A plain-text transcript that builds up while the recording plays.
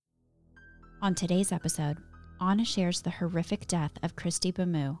On today's episode, Anna shares the horrific death of Christy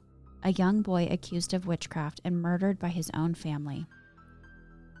Bamu, a young boy accused of witchcraft and murdered by his own family.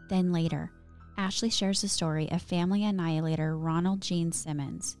 Then later, Ashley shares the story of family annihilator Ronald Gene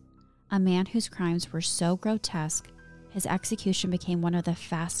Simmons, a man whose crimes were so grotesque, his execution became one of the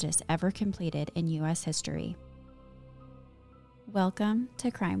fastest ever completed in U.S. history. Welcome to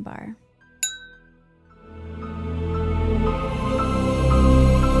Crime Bar.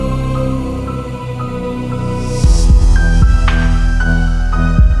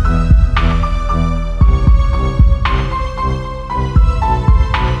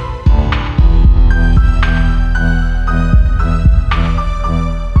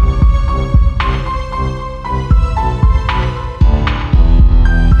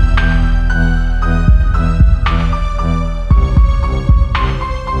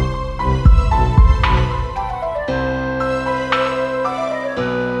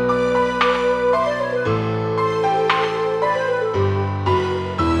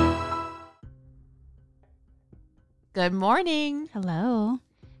 Good morning. Hello.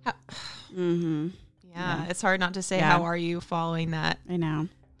 Yeah, it's hard not to say how are you following that. I know.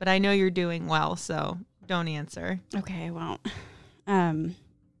 But I know you're doing well, so don't answer. Okay, I won't.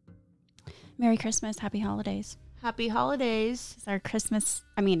 Merry Christmas, happy holidays. Happy holidays. It's our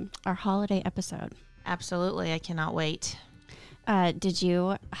our holiday episode. Absolutely, I cannot wait. Did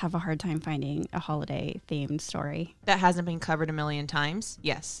you have a hard time finding a holiday themed story? That hasn't been covered a million times?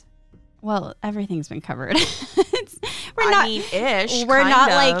 Yes. Well, everything's been covered. We're not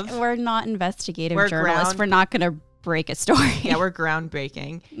investigative We're journalists. We're not going to break a story. Yeah, we're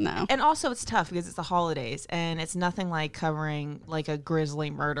groundbreaking. No. And also it's tough because it's the holidays and it's nothing like covering like a grisly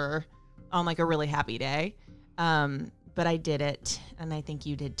murder on like a really happy day. But I did it and I think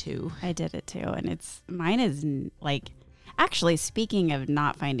you did too. I did it too. And mine is like, actually, speaking of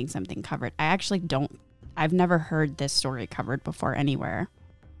not finding something covered, I've never heard this story covered before anywhere.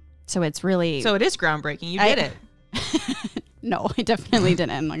 So it's really... So it is groundbreaking. You did it. No, I definitely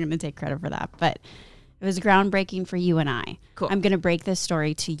didn't. I'm not going to take credit for that. But it was groundbreaking for you and I. Cool. I'm going to break this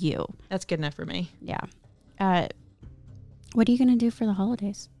story to you. That's good enough for me. Yeah. What are you going to do for the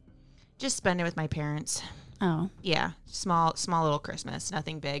holidays? Just spend it with my parents. Oh. Yeah. Small little Christmas.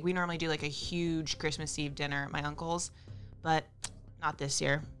 Nothing big. We normally do like a huge Christmas Eve dinner at my uncle's, but not this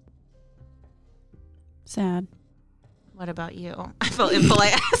year. Sad. What about you? I felt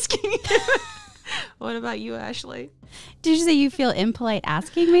impolite asking you. What about you, Ashley? Did you say you feel impolite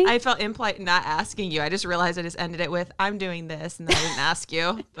asking me? I felt impolite not asking you. I just realized I just ended it with, I'm doing this, and then I didn't ask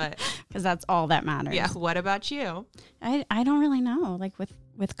you. But because that's all that matters. Yeah. What about you? I don't really know. Like with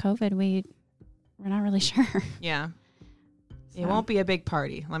COVID, we're not really sure. Yeah. So. It won't be a big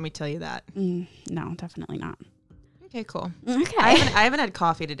party. Let me tell you that. No, definitely not. Okay, cool. Okay. I haven't had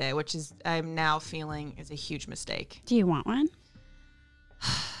coffee today, which I'm now feeling is a huge mistake. Do you want one?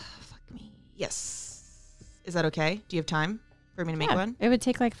 Fuck me. Yes. Is that okay? Do you have time for me to make one? It would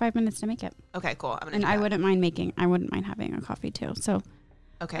take like 5 minutes to make it. Okay, cool. I wouldn't mind having a coffee too. So.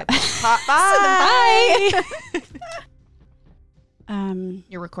 Okay. Bye.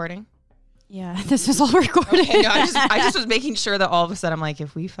 You're recording? Yeah, this is all recorded. Okay, no, I just was making sure that all of a sudden I'm like,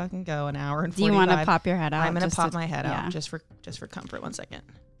 if we fucking go an hour and 45. Do you want to pop your head out? I'm going to pop my head out just for comfort. 1 second.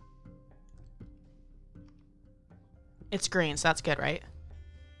 It's green, so that's good, right?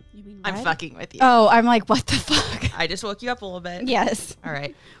 You mean I'm fucking with you. Oh, I'm like, what the fuck? I just woke you up a little bit. Yes. All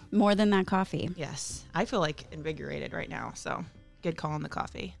right. More than that coffee. Yes. I feel like invigorated right now, so good call on the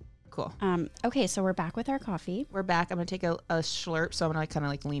coffee. Cool. Okay, so we're back with our coffee. We're back. I'm going to take a slurp, so I'm going to kind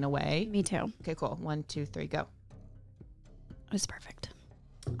of lean away. Me too. Okay, cool. 1, 2, 3, go. It was perfect.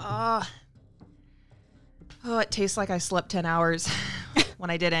 Oh, it tastes like I slept 10 hours when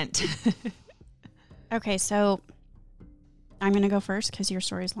I didn't. Okay, so I'm going to go first because your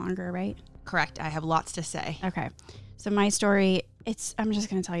story's longer, right? Correct. I have lots to say. Okay. So my story, I'm just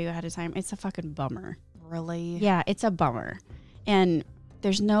going to tell you ahead of time. It's a fucking bummer. Really? Yeah, it's a bummer. And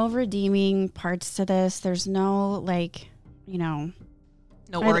there's no redeeming parts to this. There's no no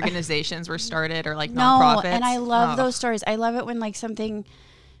organizations were started or nonprofits. No, and I love those stories. I love it when something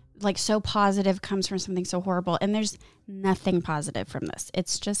so positive comes from something so horrible, and there's nothing positive from this.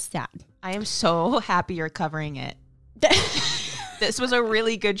 It's just sad. I am so happy you're covering it. This was a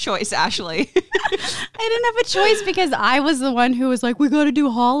really good choice, Ashley. I didn't have a choice because I was the one who was like, we got to do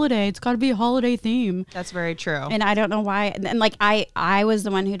holiday. It's got to be a holiday theme. That's very true. And I don't know why. And I was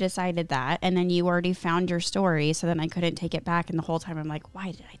the one who decided that. And then you already found your story. So then I couldn't take it back. And the whole time I'm like, why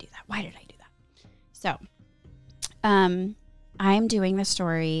did I do that? Why did I do that? So I'm doing the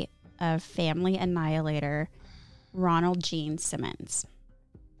story of family annihilator Ronald Gene Simmons.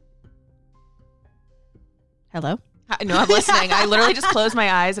 Hello? No, I'm listening. I literally just closed my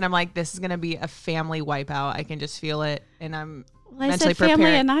eyes and I'm like, this is going to be a family wipeout. I can just feel it. And I'm Well, I mentally said family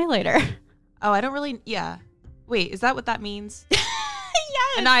prepared. annihilator. Oh, I don't really. Yeah. Wait, is that what that means? Yes.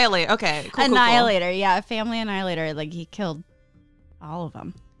 Annihilate. Okay. Cool, Annihilator. Cool. Yeah. Family annihilator. Like he killed all of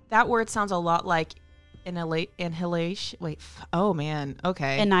them. That word sounds a lot like annihilation. Wait. Oh, man.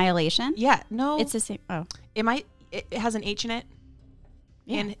 Okay. Annihilation? Yeah. No. It's the same. Oh. It has an H in it?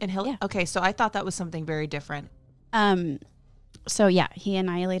 Yeah. Yeah. Okay. So I thought that was something very different. So yeah, he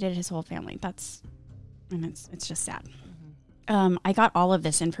annihilated his whole family. And it's just sad. Mm-hmm. I got all of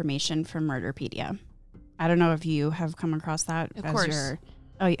this information from Murderpedia. I don't know if you have come across that. Of course.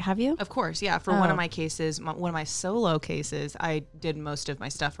 Oh, have you? Of course. Yeah. For one of my cases, one of my solo cases, I did most of my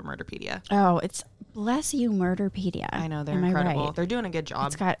stuff for Murderpedia. Oh, it's bless you, Murderpedia. I know. They're incredible. Right? They're doing a good job.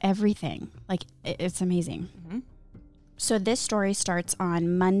 It's got everything. Like it's amazing. Mm-hmm. So this story starts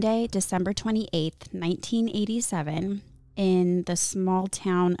on Monday, December 28th, 1987 in the small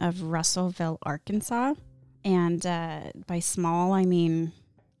town of Russellville, Arkansas. And by small, I mean,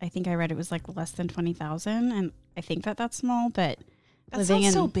 I think I read it was like less than 20,000. And I think that's small, but that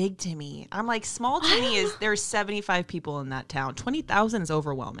sounds so big to me. I'm like, small to me is there's 75 people in that town. 20,000 is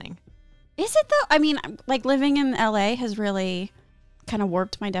overwhelming. Is it though? I mean, like living in LA has really kind of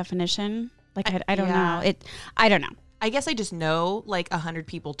warped my definition. Like, I don't know. I don't know. I guess I just know like 100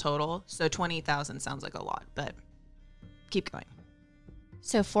 people total. So 20,000 sounds like a lot, but keep going.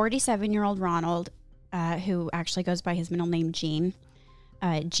 So 47-year-old Ronald, who actually goes by his middle name, Gene.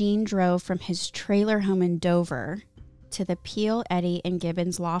 Gene drove from his trailer home in Dover to the Peel, Eddy, and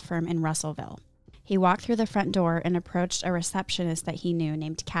Gibbons law firm in Russellville. He walked through the front door and approached a receptionist that he knew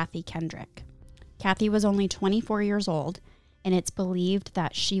named Kathy Kendrick. Kathy was only 24 years old, and it's believed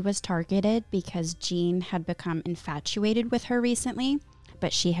that she was targeted because Gene had become infatuated with her recently,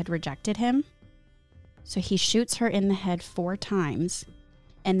 but she had rejected him. So he shoots her in the head 4 times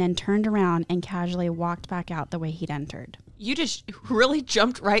and then turned around and casually walked back out the way he'd entered. You just really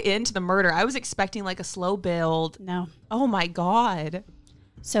jumped right into the murder. I was expecting like a slow build. No. Oh my God.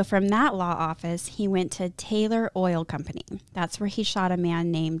 So from that law office, he went to Taylor Oil Company. That's where he shot a man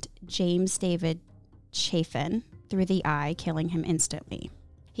named James David Chafin through the eye, killing him instantly.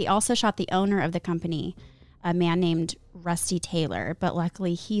 He also shot the owner of the company, a man named Rusty Taylor, but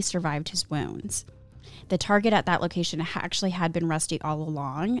luckily he survived his wounds. The target at that location actually had been Rusty all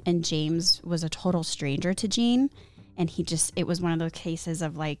along, and James was a total stranger to Gene, and it was one of those cases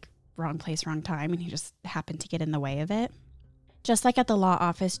of like wrong place, wrong time, and he just happened to get in the way of it. Just like at the law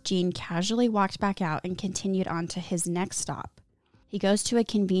office, Gene casually walked back out and continued on to his next stop. He goes to a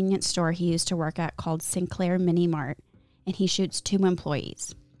convenience store he used to work at called Sinclair Mini Mart, and he shoots 2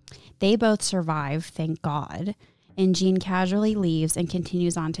 employees. They both survive, thank God, and Gene casually leaves and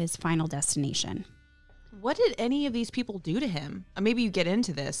continues on to his final destination. What did any of these people do to him? Maybe you get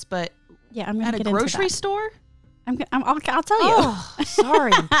into this, but yeah, I'm gonna at a grocery store? I'll tell you. Oh,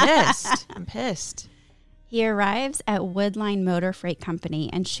 sorry, I'm pissed. I'm pissed. He arrives at Woodline Motor Freight Company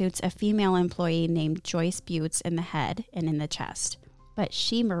and shoots a female employee named Joyce Butts in the head and in the chest. But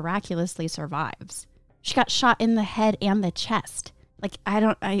she miraculously survives. She got shot in the head and the chest. Like, I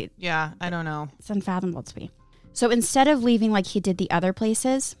don't know. It's unfathomable to me. So instead of leaving like he did the other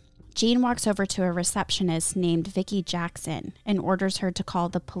places, Gene walks over to a receptionist named Vicki Jackson and orders her to call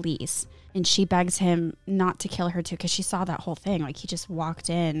the police. And she begs him not to kill her too, because she saw that whole thing. Like, he just walked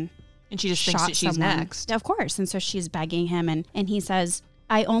in. And she just thinks that she's next. Of course. And so she's begging him. And he says,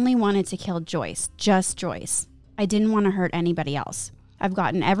 I only wanted to kill Joyce, just Joyce. I didn't want to hurt anybody else. I've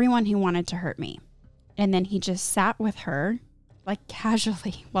gotten everyone who wanted to hurt me. And then he just sat with her, like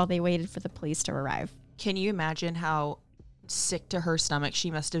casually, while they waited for the police to arrive. Can you imagine how sick to her stomach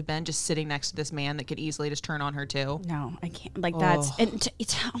she must have been just sitting next to this man that could easily just turn on her too? No, I can't. Like, that's, and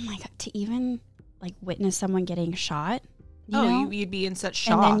oh my God, to even like witness someone getting shot. You'd be in such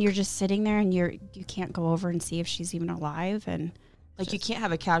shock. And then you're just sitting there and you can't go over and see if she's even alive. And like, you can't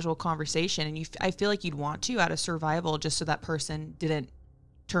have a casual conversation. And I feel like you'd want to out of survival, just so that person didn't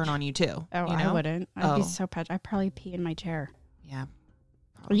turn on you too. Oh, you know? I wouldn't. I'd be so petrified. I'd probably pee in my chair. Yeah.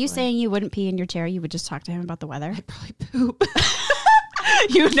 Probably. Are you saying you wouldn't pee in your chair? You would just talk to him about the weather? I'd probably poop.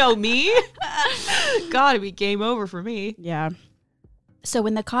 You know me. God, it'd be game over for me. Yeah. So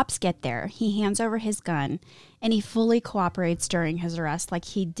when the cops get there, he hands over his gun and he fully cooperates during his arrest, like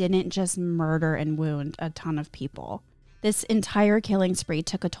he didn't just murder and wound a ton of people. This entire killing spree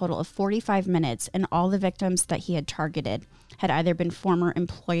took a total of 45 minutes, and all the victims that he had targeted had either been former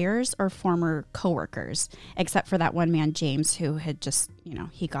employers or former coworkers, except for that one man, James, who had just,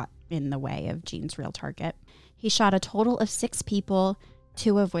 he got in the way of Gene's real target. He shot a total of 6 people,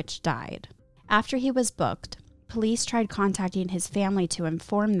 2 of which died. After he was booked, Police tried contacting his family to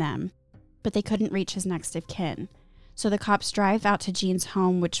inform them, but they couldn't reach his next of kin. So the cops drive out to Gene's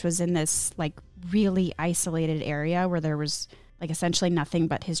home, which was in this like really isolated area where there was like essentially nothing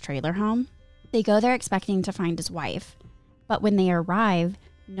but his trailer home. They go there expecting to find his wife, but when they arrive,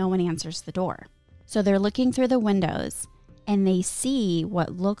 no one answers the door. So they're looking through the windows and they see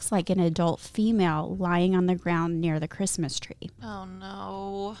what looks like an adult female lying on the ground near the Christmas tree. Oh,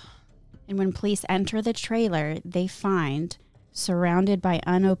 no. And when police enter the trailer, they find, surrounded by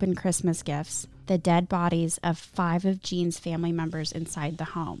unopened Christmas gifts, the dead bodies of 5 of Gene's family members inside the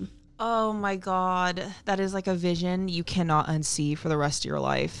home. Oh, my God. That is like a vision you cannot unsee for the rest of your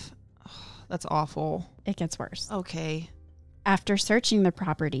life. Oh, that's awful. It gets worse. Okay. After searching the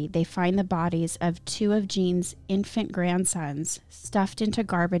property, they find the bodies of 2 of Gene's infant grandsons stuffed into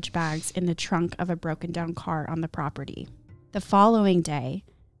garbage bags in the trunk of a broken down car on the property. The following day,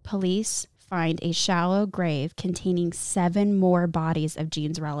 police find a shallow grave containing 7 more bodies of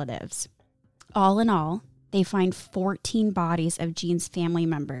Gene's relatives. All in all, they find 14 bodies of Gene's family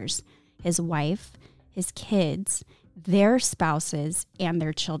members, his wife, his kids, their spouses, and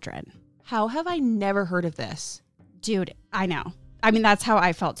their children. How have I never heard of this? Dude, I know. I mean, that's how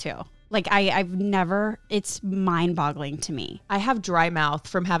I felt too. Like, I've never, it's mind-boggling to me. I have dry mouth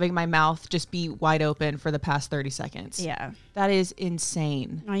from having my mouth just be wide open for the past 30 seconds. Yeah. That is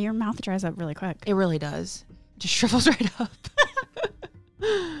insane. Oh, your mouth dries up really quick. It really does. Just shrivels right up.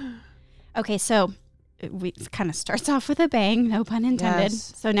 Okay, so it kind of starts off with a bang, no pun intended.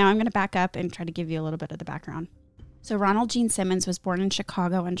 Yes. So now I'm going to back up and try to give you a little bit of the background. So Ronald Gene Simmons was born in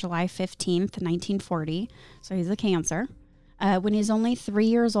Chicago on July 15th, 1940. So he's a Cancer. When he's only 3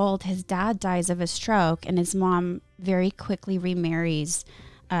 years old, his dad dies of a stroke, and his mom very quickly remarries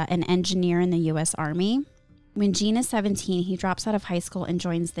an engineer in the U.S. Army. When Gene is 17, he drops out of high school and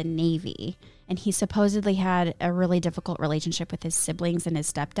joins the Navy. And he supposedly had a really difficult relationship with his siblings and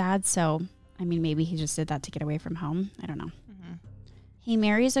his stepdad. So, I mean, maybe he just did that to get away from home. I don't know. Mm-hmm. He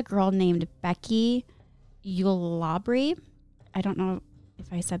marries a girl named Becky Ulabry. I don't know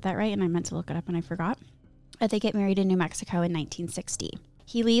if I said that right, and I meant to look it up and I forgot. They get married in New Mexico in 1960.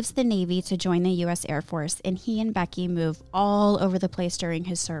 He leaves the Navy to join the U.S. Air Force, and he and Becky move all over the place during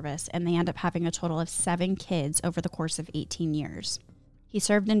his service, and they end up having a total of 7 kids over the course of 18 years. He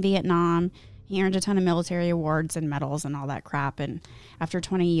served in Vietnam. He earned a ton of military awards and medals and all that crap, and after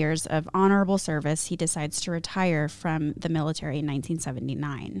 20 years of honorable service, he decides to retire from the military in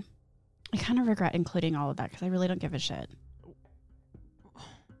 1979. I kind of regret including all of that because I really don't give a shit.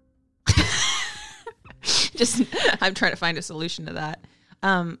 I'm trying to find a solution to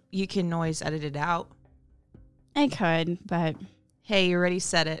that. You can always edit it out. I could, but hey, you already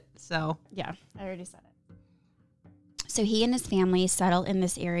said it, so yeah, I already said it. So he and his family settle in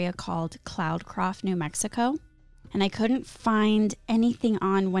this area called Cloudcroft, New Mexico, and I couldn't find anything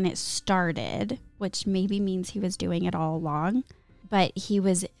on when it started, which maybe means he was doing it all along. But he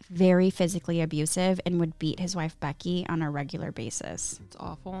was very physically abusive and would beat his wife Becky on a regular basis. It's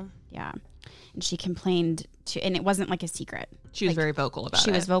awful. Yeah. And she complained and it wasn't like a secret. She was very vocal about it.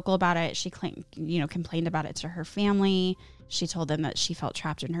 She was vocal about it. She complained about it to her family. She told them that she felt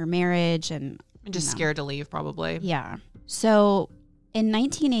trapped in her marriage and just scared to leave, probably. Yeah. So in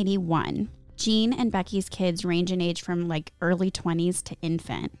 1981, Gene and Becky's kids range in age from like early 20s to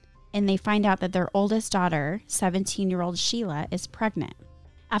infant. And they find out that their oldest daughter, 17-year-old Sheila, is pregnant.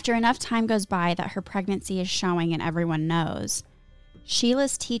 After enough time goes by that her pregnancy is showing and everyone knows,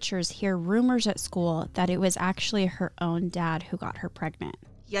 Sheila's teachers hear rumors at school that it was actually her own dad who got her pregnant.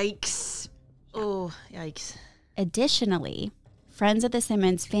 Yikes. Oh, yikes. Additionally, friends of the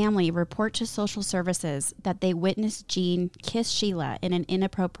Simmons family report to social services that they witnessed Gene kiss Sheila in an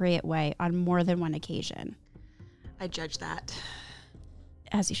inappropriate way on more than one occasion. I judge that.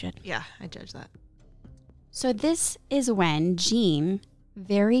 As you should. Yeah, I judge that. So this is when Gene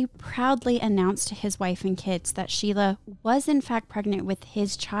very proudly announced to his wife and kids that Sheila was in fact pregnant with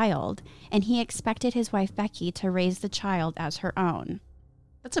his child, and he expected his wife Becky to raise the child as her own.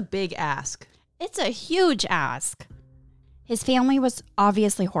 That's a big ask. It's a huge ask. His family was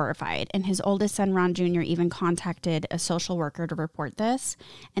obviously horrified, and his oldest son, Ron Jr., even contacted a social worker to report this.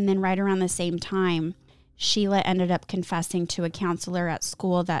 And then right around the same time, Sheila ended up confessing to a counselor at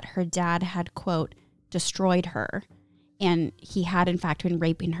school that her dad had, quote, destroyed her. And he had, in fact, been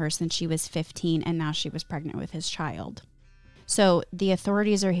raping her since she was 15, and now she was pregnant with his child. So the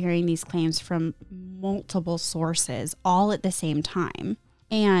authorities are hearing these claims from multiple sources, all at the same time.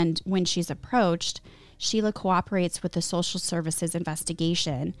 And when she's approached, Sheila cooperates with the social services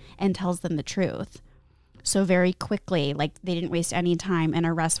investigation and tells them the truth. So very quickly, like they didn't waste any time, an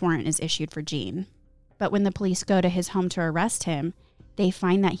arrest warrant is issued for Gene. But when the police go to his home to arrest him, they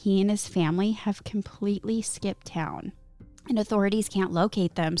find that he and his family have completely skipped town, and authorities can't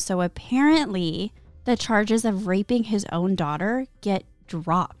locate them. So apparently the charges of raping his own daughter get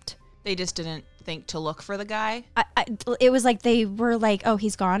dropped. They just didn't think to look for the guy. It was like they were like, oh,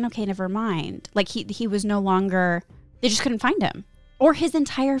 he's gone. Okay, never mind. Like he was no longer, they just couldn't find him or his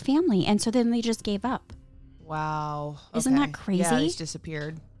entire family. And so then they just gave up. Wow. Isn't that crazy? Yeah, he's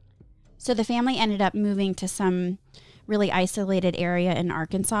disappeared. So the family ended up moving to some really isolated area in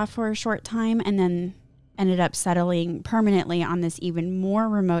Arkansas for a short time, and then ended up settling permanently on this even more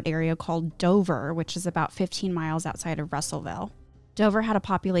remote area called Dover, which is about 15 miles outside of Russellville. Dover had a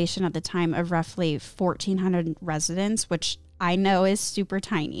population at the time of roughly 1,400 residents, which I know is super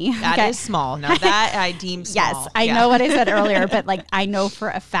tiny. That is small. Now that I deem small. Yes, I know what I said earlier, but like I know for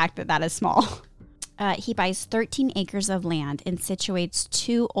a fact that that is small. He buys 13 acres of land and situates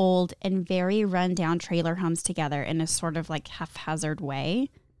 2 old and very run-down trailer homes together in a sort of like haphazard way.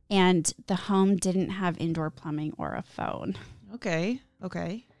 And the home didn't have indoor plumbing or a phone. Okay.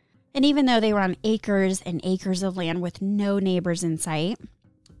 And even though they were on acres and acres of land with no neighbors in sight,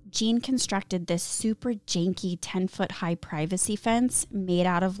 Gene constructed this super janky 10-foot high privacy fence made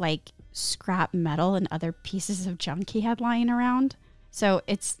out of like scrap metal and other pieces of junk he had lying around. So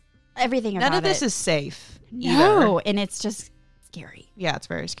it's everything about it. None of this is safe. No, either. and it's just scary. Yeah, it's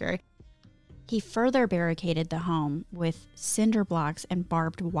very scary. He further barricaded the home with cinder blocks and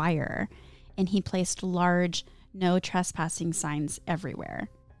barbed wire, and he placed large no trespassing signs everywhere.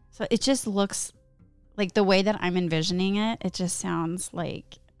 So it just looks like the way that I'm envisioning it, it just sounds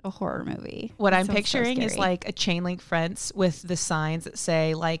like a horror movie. What I'm picturing is scary. like a chain link fence with the signs that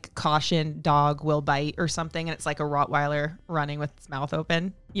say like caution, dog will bite or something. And it's like a Rottweiler running with its mouth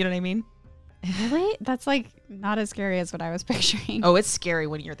open. You know what I mean? Really? That's like not as scary as what I was picturing. Oh, it's scary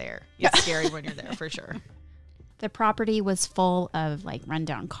when you're there. It's scary when you're there for sure. The property was full of like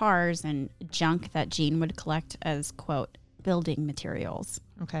rundown cars and junk that Gene would collect as, quote, building materials.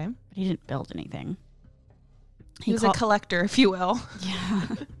 Okay. But he didn't build anything. He was a collector, if you will. Yeah.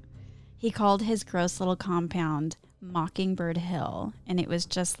 He called his gross little compound Mockingbird Hill, and it was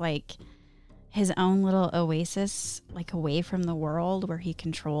just like his own little oasis, like away from the world, where he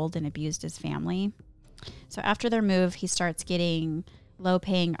controlled and abused his family. So after their move, he starts getting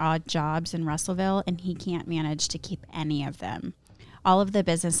low-paying odd jobs in Russellville, and he can't manage to keep any of them. All of the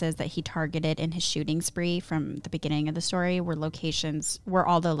businesses that he targeted in his shooting spree from the beginning of the story were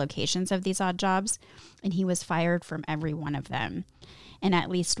all the locations of these odd jobs, and he was fired from every one of them. And at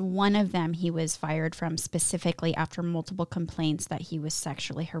least one of them he was fired from specifically after multiple complaints that he was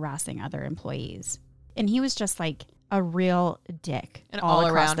sexually harassing other employees. And he was just like a real dick. An all across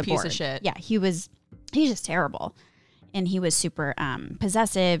all-around the piece board. of shit. Yeah, he's just terrible. And he was super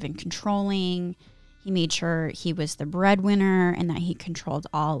possessive and controlling. He made sure he was the breadwinner and that he controlled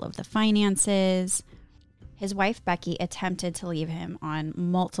all of the finances. His wife, Becky, attempted to leave him on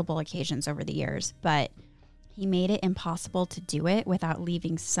multiple occasions over the years, but he made it impossible to do it without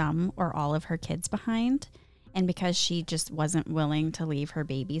leaving some or all of her kids behind. And because she just wasn't willing to leave her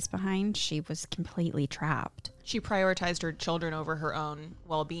babies behind, she was completely trapped. She prioritized her children over her own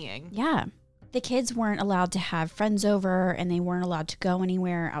well-being. Yeah. The kids weren't allowed to have friends over, and they weren't allowed to go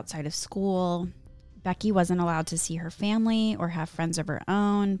anywhere outside of school. Becky wasn't allowed to see her family or have friends of her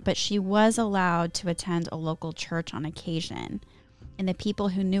own, but she was allowed to attend a local church on occasion. And the people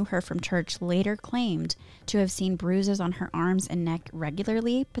who knew her from church later claimed to have seen bruises on her arms and neck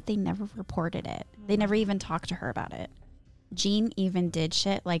regularly, but they never reported it. They never even talked to her about it. Gene even did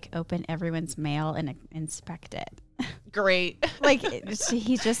shit like open everyone's mail and inspect it. Great. Like,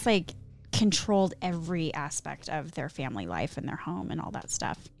 he just like controlled every aspect of their family life and their home and all that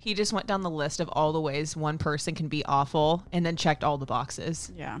stuff. He just went down the list of all the ways one person can be awful and then checked all the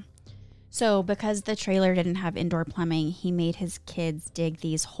boxes. Yeah. So because the trailer didn't have indoor plumbing, he made his kids dig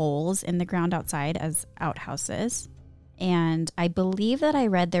these holes in the ground outside as outhouses. And I believe that I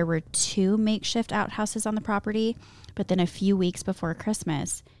read there were 2 makeshift outhouses on the property, but then a few weeks before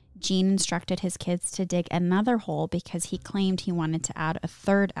Christmas, Gene instructed his kids to dig another hole because he claimed he wanted to add a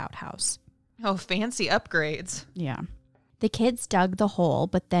 3rd outhouse. Oh, fancy upgrades. Yeah. The kids dug the hole,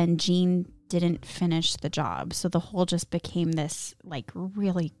 but then Gene didn't finish the job. So the hole just became this like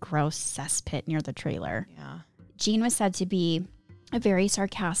really gross cesspit near the trailer. Yeah. Gene was said to be a very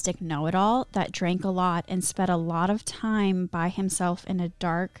sarcastic know-it-all that drank a lot and spent a lot of time by himself in a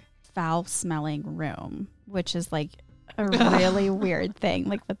dark, foul-smelling room, which is like a really weird thing.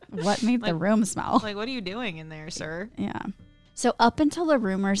 Like, what made the room smell? Like, what are you doing in there, sir? Yeah. So up until the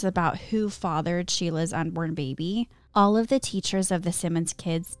rumors about who fathered Sheila's unborn baby, All of the teachers of the Simmons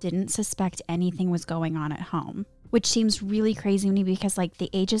kids didn't suspect anything was going on at home, which seems really crazy to me because like the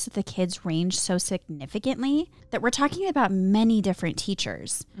ages of the kids range so significantly that we're talking about many different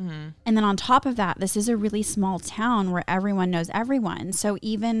teachers. Mm-hmm. And then on top of that, this is a really small town where everyone knows everyone. So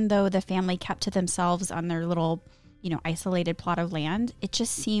even though the family kept to themselves on their little, isolated plot of land, it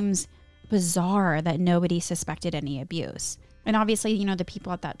just seems bizarre that nobody suspected any abuse. And obviously, the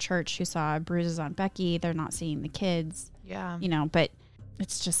people at that church who saw bruises on Becky, they're not seeing the kids. Yeah. But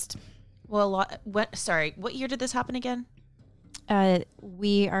it's just... Well, what year did this happen again?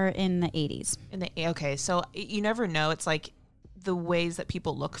 We are in the 80s. Okay, so you never know. It's like the ways that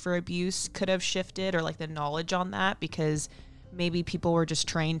people look for abuse could have shifted, or like the knowledge on that, because maybe people were just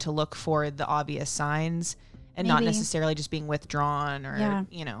trained to look for the obvious signs and not necessarily just being withdrawn or,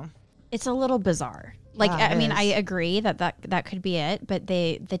 It's a little bizarre. Like, Yeah, I agree that could be it. But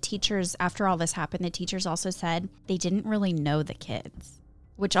the teachers, after all this happened, the teachers also said they didn't really know the kids,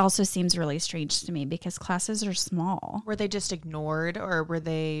 which also seems really strange to me because classes are small. Were they just ignored, or were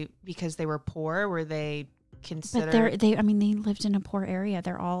they because they were poor? Were they considered? But they lived in a poor area.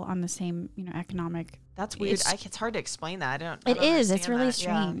 They're all on the same, economic. That's weird. It's hard to explain that. I don't It's really that.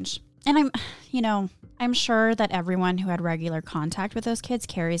 strange. Yeah. And I'm sure that everyone who had regular contact with those kids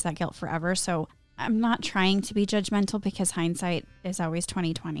carries that guilt forever. So I'm not trying to be judgmental because hindsight is always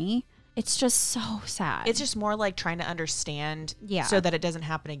 20/20. It's just so sad. It's just more like trying to understand so that it doesn't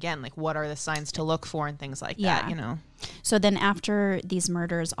happen again. Like, what are the signs to look for and things like that, So then after these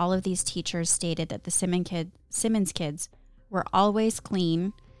murders, all of these teachers stated that the Simmons kids were always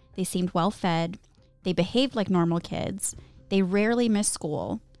clean. They seemed well fed. They behaved like normal kids. They rarely missed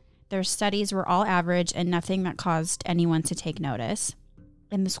school. Their studies were all average and nothing that caused anyone to take notice.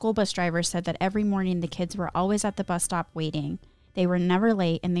 And the school bus driver said that every morning the kids were always at the bus stop waiting. They were never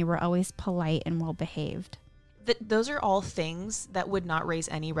late, and they were always polite and well-behaved. Those are all things that would not raise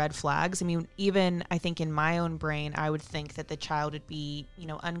any red flags. I mean, even I think in my own brain, I would think that the child would be,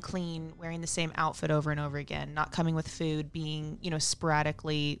 unclean, wearing the same outfit over and over again, not coming with food, being,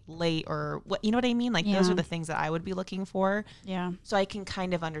 sporadically late or what, you know what I mean? Like, those are the things that I would be looking for. Yeah. So I can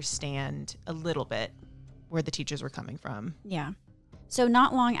kind of understand a little bit where the teachers were coming from. Yeah. So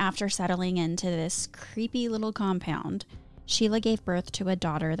not long after settling into this creepy little compound, Sheila gave birth to a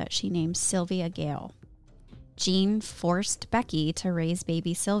daughter that she named Sylvia Gale. Jean forced Becky to raise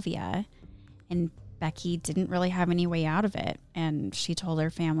baby Sylvia, and Becky didn't really have any way out of it, and she told her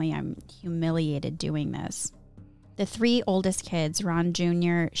family, "I'm humiliated doing this." The three oldest kids, Ron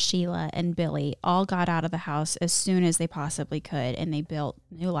Jr., Sheila, and Billy, all got out of the house as soon as they possibly could, and they built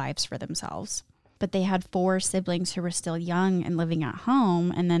new lives for themselves. But they had four siblings who were still young and living at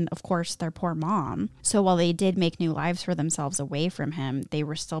home, and then, of course, their poor mom. So while they did make new lives for themselves away from him, they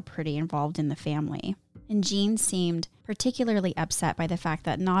were still pretty involved in the family. And Jean seemed particularly upset by the fact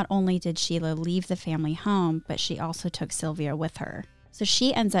that not only did Sheila leave the family home, but she also took Sylvia with her. So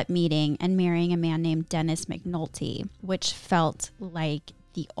she ends up meeting and marrying a man named Dennis McNulty, which felt like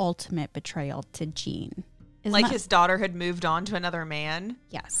the ultimate betrayal to Jean. His daughter had moved on to another man?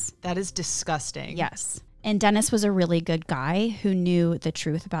 Yes. That is disgusting. Yes. And Dennis was a really good guy who knew the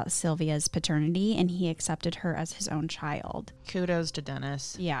truth about Sylvia's paternity, and he accepted her as his own child. Kudos to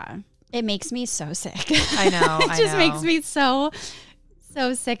Dennis. Yeah. It makes me so sick. I know. It just makes me so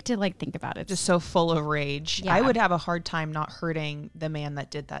sick to think about it. Just so full of rage. Yeah. I would have a hard time not hurting the man that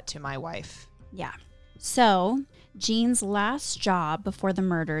did that to my wife. Yeah. So Jean's last job before the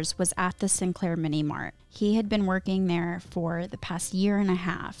murders was at the Sinclair Mini Mart. He had been working there for the past year and a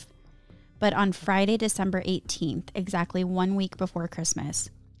half. But on Friday, December 18th, exactly 1 week before Christmas,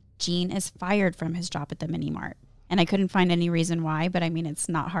 Jean is fired from his job at the Mini Mart. And I couldn't find any reason why, but it's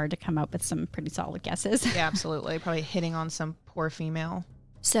not hard to come up with some pretty solid guesses. Yeah, absolutely. Probably hitting on some poor female.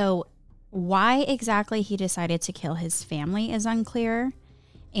 So why exactly he decided to kill his family is unclear.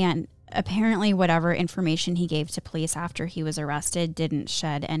 And apparently whatever information he gave to police after he was arrested didn't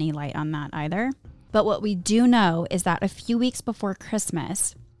shed any light on that either. But what we do know is that a few weeks before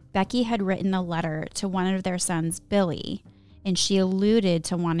Christmas, Becky had written a letter to one of their sons, Billy, and she alluded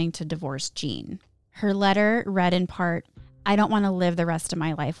to wanting to divorce Jean. Her letter read in part, "I don't want to live the rest of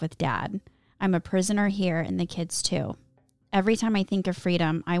my life with Dad. I'm a prisoner here and the kids too. Every time I think of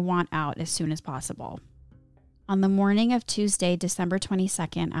freedom, I want out as soon as possible." On the morning of Tuesday, December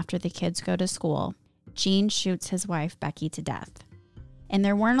 22nd, after the kids go to school, Jean shoots his wife, Becky, to death. And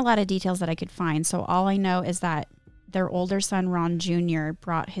there weren't a lot of details that I could find, so all I know is that their older son, Ron Jr.,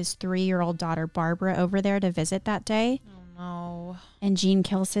 brought his 3-year-old daughter, Barbara, over there to visit that day. Oh, no. And Jean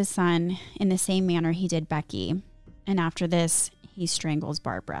kills his son in the same manner he did Becky. And after this, he strangles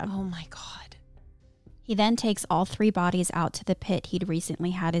Barbara. Oh, my God. He then takes all 3 bodies out to the pit he'd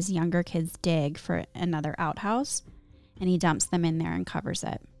recently had his younger kids dig for another outhouse, and he dumps them in there and covers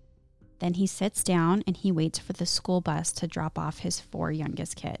it. Then he sits down and he waits for the school bus to drop off his 4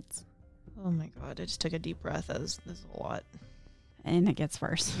 youngest kids. Oh my God, I just took a deep breath. This is a lot. And it gets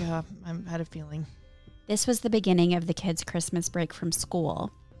worse. Yeah, I had a feeling. This was the beginning of the kids' Christmas break from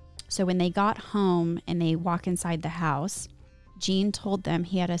school. So when they got home and they walk inside the house, Gene told them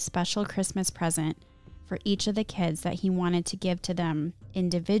he had a special Christmas present for each of the kids that he wanted to give to them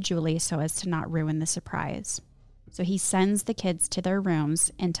individually so as to not ruin the surprise. So he sends the kids to their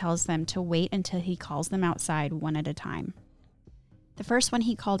rooms and tells them to wait until he calls them outside one at a time. The first one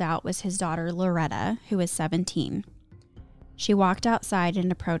he called out was his daughter Loretta, who was 17. She walked outside and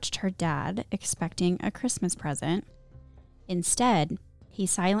approached her dad, expecting a Christmas present. Instead, he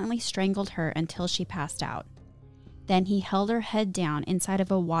silently strangled her until she passed out. Then he held her head down inside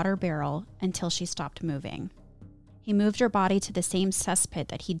of a water barrel until she stopped moving. He moved her body to the same cesspit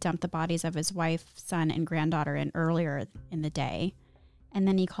that he dumped the bodies of his wife, son, and granddaughter in earlier in the day. And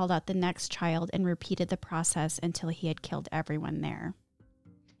then he called out the next child and repeated the process until he had killed everyone there.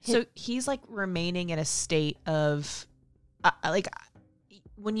 So he's like remaining in a state of, like,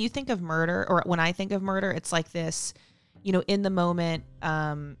 when you think of murder, or when I think of murder, it's like this, in the moment,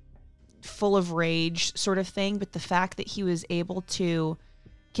 full of rage sort of thing. But the fact that he was able to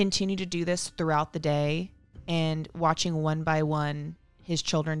continue to do this throughout the day and watching one by one his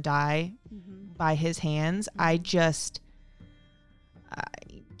children die by his hands,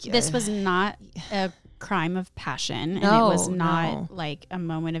 this was not a crime of passion, and it was not like a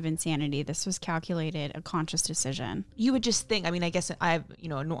moment of insanity. This was calculated, a conscious decision. You would just think, I guess I have,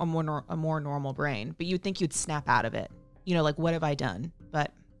 a more normal brain, but you'd think you'd snap out of it. Like, what have I done?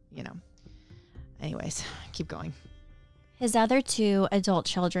 But, anyways, keep going. His other 2 adult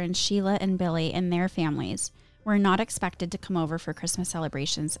children, Sheila and Billy, and their families were not expected to come over for Christmas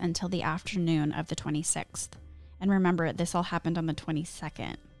celebrations until the afternoon of the 26th. And remember, this all happened on the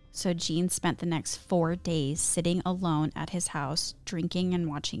 22nd. So Gene spent the next 4 days sitting alone at his house, drinking and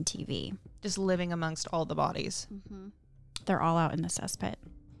watching TV. Just living amongst all the bodies. Mm-hmm. They're all out in the cesspit.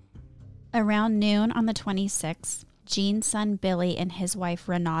 Around noon on the 26th, Gene's son Billy and his wife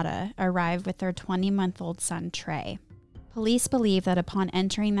Renata arrived with their 20-month-old son Trey. Police believe that upon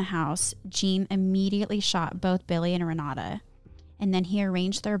entering the house, Gene immediately shot both Billy and Renata, and then he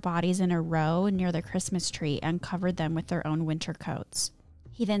arranged their bodies in a row near the Christmas tree and covered them with their own winter coats.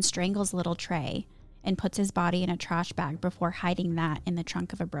 He then strangles little Trey and puts his body in a trash bag before hiding that in the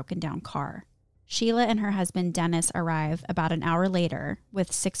trunk of a broken-down car. Sheila and her husband Dennis arrive about an hour later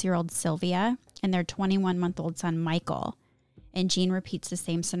with 6-year-old Sylvia and their 21-month-old son Michael, and Gene repeats the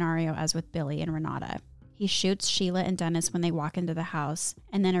same scenario as with Billy and Renata. He shoots Sheila and Dennis when they walk into the house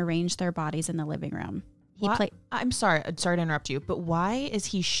and then arranges their bodies in the living room. I'm sorry to interrupt you, but why is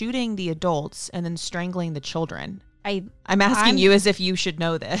he shooting the adults and then strangling the children? I'm asking you as if you should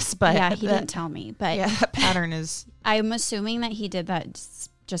know this, but yeah, he didn't tell me. But yeah, that pattern is. I'm assuming that he did that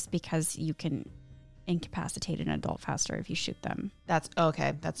just because you can incapacitate an adult faster if you shoot them. That's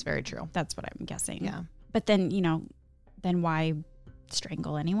okay. That's very true. That's what I'm guessing. Yeah. But then then why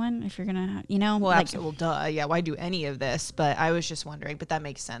strangle anyone if you're gonna, Well, well, duh. Yeah. Why do any of this? But I was just wondering. But that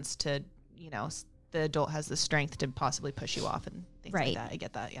makes sense to, the adult has the strength to possibly push you off and things like that. I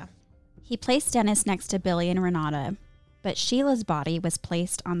get that. Yeah. He placed Dennis next to Billy and Renata, but Sheila's body was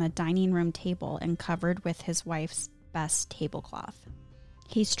placed on the dining room table and covered with his wife's best tablecloth.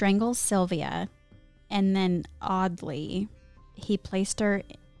 He strangles Sylvia, and then oddly, he placed her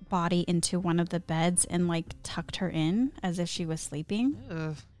body into one of the beds and tucked her in as if she was sleeping.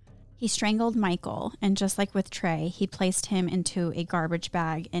 Ugh. He strangled Michael, and just like with Trey, he placed him into a garbage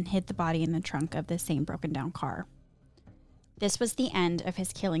bag and hid the body in the trunk of the same broken down car. This was the end of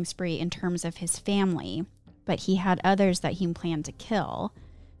his killing spree in terms of his family, but he had others that he planned to kill,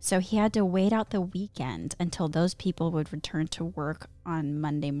 so he had to wait out the weekend until those people would return to work on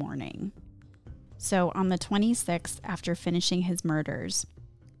Monday morning. So on the 26th, after finishing his murders,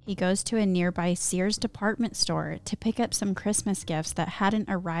 he goes to a nearby Sears department store to pick up some Christmas gifts that hadn't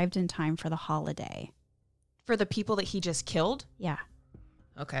arrived in time for the holiday. For the people that he just killed? Yeah.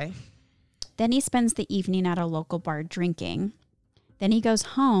 Okay. Then he spends the evening at a local bar drinking. Then he goes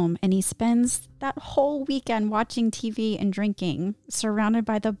home and he spends that whole weekend watching TV and drinking, surrounded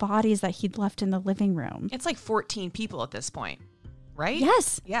by the bodies that he'd left in the living room. It's like 14 people at this point, right?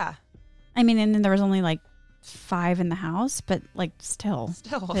 Yes. Yeah. I mean, and then there was only 5 in the house, but still.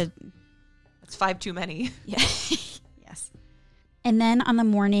 That's 5 too many. Yeah. Yes. And then on the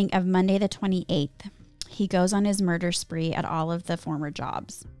morning of Monday the 28th, he goes on his murder spree at all of the former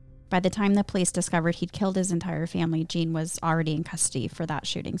jobs. By the time the police discovered he'd killed his entire family, Gene was already in custody for that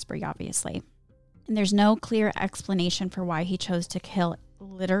shooting spree, obviously. And there's no clear explanation for why he chose to kill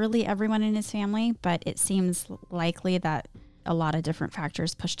literally everyone in his family, but it seems likely that a lot of different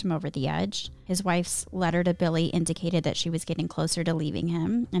factors pushed him over the edge. His wife's letter to Billy indicated that she was getting closer to leaving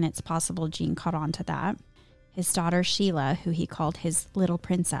him, and it's possible Gene caught on to that. His daughter Sheila, who he called his little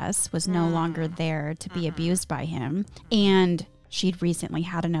princess, was no longer there to be abused by him, and she'd recently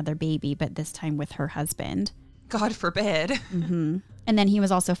had another baby, but this time with her husband. God forbid. And then he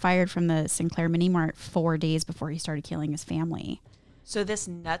was also fired from the Sinclair Mini Mart 4 days before he started killing his family. So this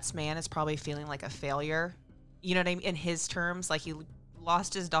nuts man is probably feeling like a failure. You know what I mean? In his terms, like he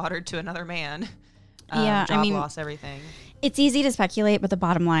lost his daughter to another man. Yeah, job I mean, loss, everything. It's easy to speculate, but the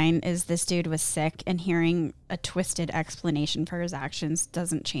bottom line is this dude was sick, and hearing a twisted explanation for his actions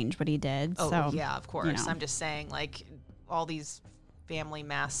doesn't change what he did. Oh, so, yeah, of course. you know. I'm just saying, like, all these family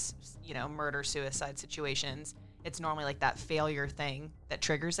mass, murder, suicide situations, it's normally like that failure thing that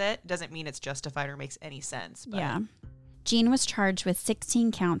triggers it. Doesn't mean it's justified or makes any sense. But. Yeah. Gene was charged with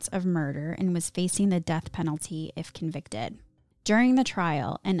 16 counts of murder and was facing the death penalty if convicted. During the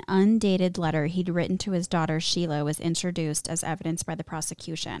trial, an undated letter he'd written to his daughter Sheila was introduced as evidence by the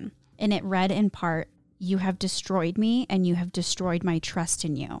prosecution. And it read in part, "You have destroyed me and you have destroyed my trust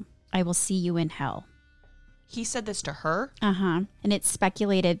in you. I will see you in hell." He said this to her? And it's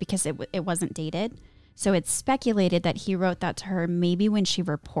speculated, because it wasn't dated, so it's speculated that he wrote that to her maybe when she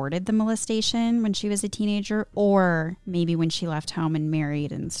reported the molestation when she was a teenager, or maybe when she left home and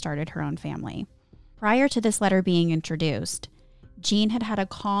married and started her own family. Prior to this letter being introduced, Gene had a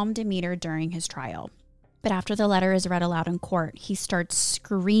calm demeanor during his trial. But after the letter is read aloud in court, he starts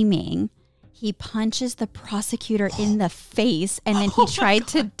screaming. He punches the prosecutor in the face, and then he tried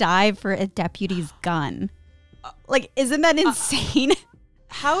to dive for a deputy's gun. Like, isn't that insane?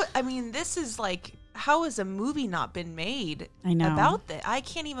 This is like, how has a movie not been made about this? I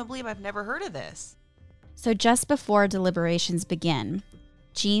can't even believe I've never heard of this. So just before deliberations begin,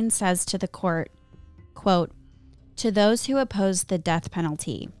 Gene says to the court, quote, "To those who oppose the death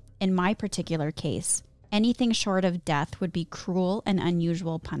penalty, in my particular case, anything short of death would be cruel and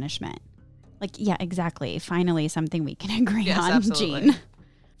unusual punishment." Like, yeah, exactly. Finally, something we can agree on, absolutely. Gene.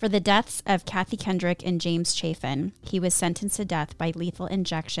 For the deaths of Kathy Kendrick and James Chafin, he was sentenced to death by lethal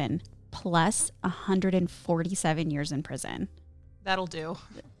injection plus 147 years in prison. That'll do.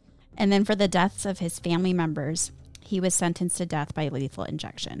 And then for the deaths of his family members, he was sentenced to death by lethal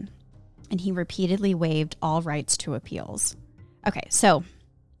injection. And he repeatedly waived all rights to appeals. Okay, so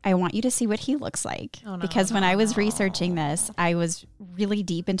I want you to see what he looks like. Because when I was researching this, I was really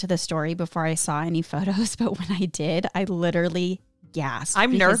deep into the story before I saw any photos. But when I did, I literally gasped.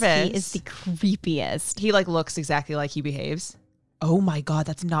 I'm nervous. He is the creepiest. He looks exactly like he behaves. Oh my God,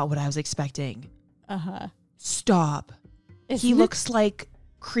 that's not what I was expecting. Stop. He looks like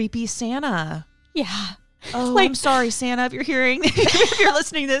creepy Santa. Yeah. Oh, I'm sorry, Santa, if you're hearing, if you're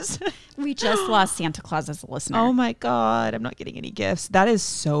listening to this. We just lost Santa Claus as a listener. Oh my God, I'm not getting any gifts. That is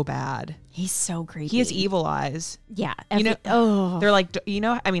so bad. He's so creepy. He has evil eyes. Yeah. They're like, I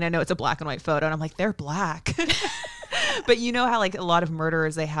know it's a black and white photo, and I'm like, they're black. But you know how like a lot of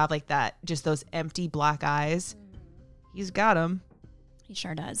murderers, they have like that, just those empty black eyes. He's got them. He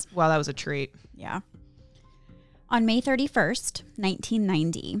sure does. Wow, that was a treat. Yeah. On May 31st,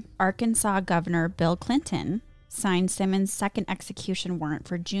 1990, Arkansas Governor Bill Clinton signed Simmons' second execution warrant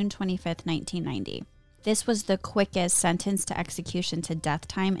for June 25th, 1990. This was the quickest sentence to execution to death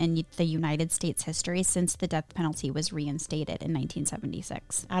time in the United States history since the death penalty was reinstated in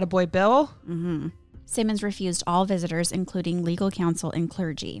 1976. Attaboy, Bill. Simmons refused all visitors, including legal counsel and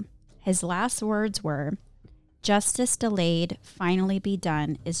clergy. His last words were, "Justice delayed, finally be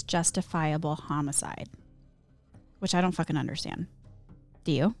done, is justifiable homicide." Which I don't fucking understand.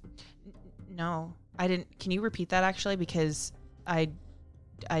 Do you? No, I didn't. Can you repeat that actually? Because I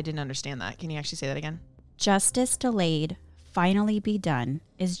didn't understand that. Can you actually say that again? Justice delayed, finally be done,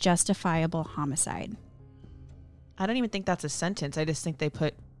 is justifiable homicide. I don't even think that's a sentence. I just think they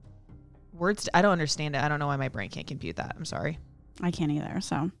put words. I don't understand it. I don't know why my brain can't compute that. I'm sorry. I can't either.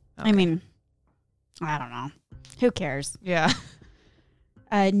 So, Okay. I mean, I don't know. Who cares? Yeah.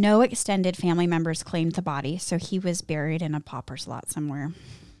 No extended family members claimed the body, so he was buried in a pauper's lot somewhere.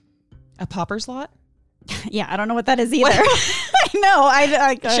 A pauper's lot? Yeah, I don't know what that is either. I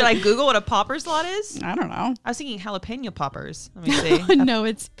know. Should I Google what a pauper's lot is? I don't know. I was thinking jalapeno poppers. Let me see. No,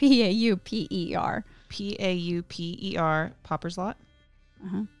 it's P-A-U-P-E-R. P-A-U-P-E-R, pauper's lot?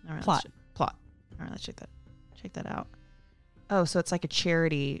 Uh-huh. All right, Plot. Plot. All right, let's check that out. Oh, so it's like a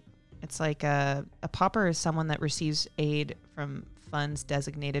charity. It's like a pauper is someone that receives aid from funds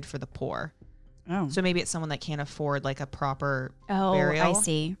designated for the poor. Oh. So maybe it's someone that can't afford like a proper Oh, burial. I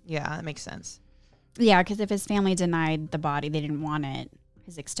see. Yeah, that makes sense. Yeah, because if his family denied the body, they didn't want it.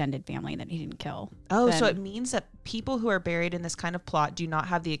 His extended family that he didn't kill. Oh, so then- it means that people who are buried in this kind of plot do not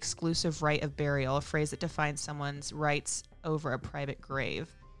have the exclusive right of burial, a phrase that defines someone's rights over a private grave.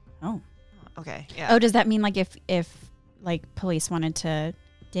 Oh. Okay, yeah. Oh, does that mean like if like police wanted to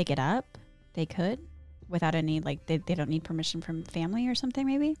dig it up, they could without any like they don't need permission from family or something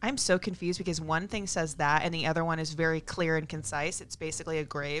maybe? I'm so confused because one thing says that and the other one is very clear and concise. It's basically a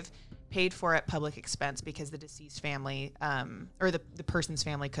grave paid for at public expense because the deceased family or the person's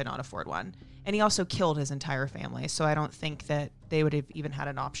family could not afford one. And he also killed his entire family. So I don't think that they would have even had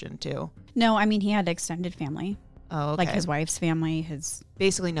an option to. No, I mean he had extended family. Oh, okay. Like his wife's family, his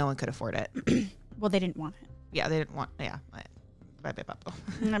Basically no one could afford it. well, they didn't want it. Yeah, they didn't want, yeah.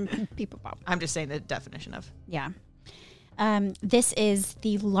 People pop. I'm just saying the definition of. Yeah. This is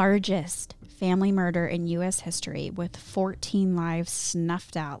the largest family murder in U.S. history with 14 lives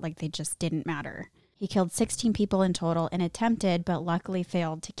snuffed out like they just didn't matter. He killed 16 people in total and attempted, but luckily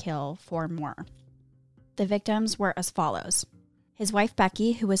failed to kill 4 more. The victims were as follows. His wife,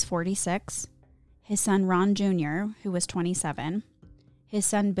 Becky, who was 46. His son, Ron Jr., who was 27. His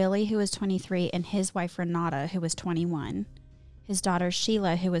son, Billy, who was 23, and his wife, Renata, who was 21. His daughter,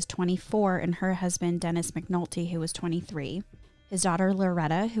 Sheila, who was 24, and her husband, Dennis McNulty, who was 23. His daughter,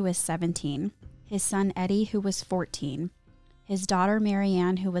 Loretta, who was 17. His son, Eddie, who was 14. His daughter,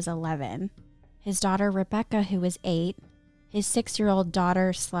 Marianne, who was 11. His daughter, Rebecca, who was 8. His 6-year-old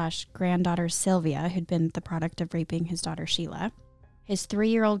daughter/granddaughter, Sylvia, who'd been the product of raping his daughter, Sheila. His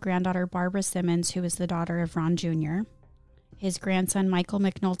 3-year-old granddaughter, Barbara Simmons, who was the daughter of Ron Jr. His grandson, Michael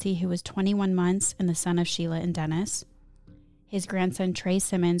McNulty, who was 21 months and the son of Sheila and Dennis. His grandson, Trey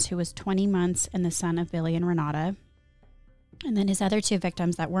Simmons, who was 20 months and the son of Billy and Renata. And then his other 2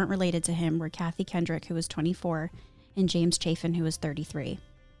 victims that weren't related to him were Kathy Kendrick, who was 24, and James Chafin, who was 33.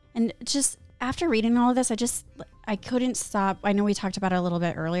 And just after reading all of this, I couldn't stop. I know we talked about it a little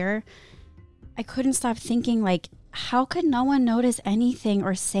bit earlier. I couldn't stop thinking, like, how could no one notice anything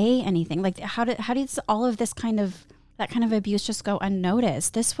or say anything? Like, how did all of this that kind of abuse just go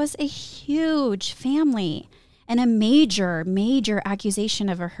unnoticed? This was a huge family. And a major, major accusation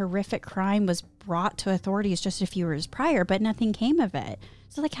of a horrific crime was brought to authorities just a few years prior, but nothing came of it.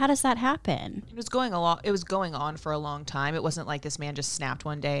 So, like, how does that happen? It was going on for a long time. It wasn't like this man just snapped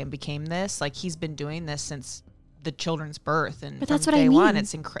one day and became this. Like, he's been doing this since the children's birth. And but from that's what day I mean. one,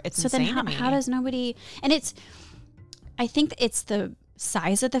 it's so insane then to me. how does nobody... And I think it's the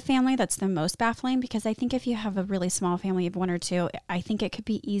size of the family that's the most baffling, because I think if you have a really small family of 1 or 2, I think it could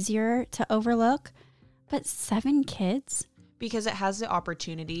be easier to overlook. But 7 kids? Because it has the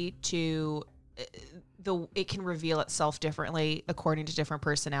opportunity to, it can reveal itself differently according to different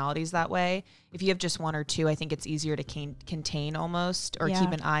personalities that way. If you have just 1 or 2, I think it's easier to contain almost or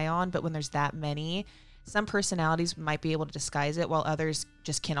keep an eye on. But when there's that many, some personalities might be able to disguise it while others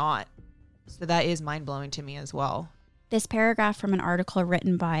just cannot. So that is mind-blowing to me as well. This paragraph from an article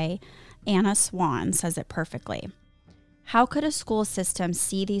written by Anna Swan says it perfectly. How could a school system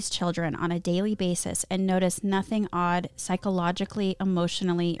see these children on a daily basis and notice nothing odd psychologically,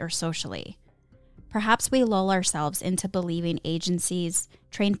 emotionally, or socially? Perhaps we lull ourselves into believing agencies,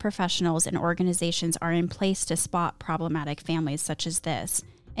 trained professionals, and organizations are in place to spot problematic families such as this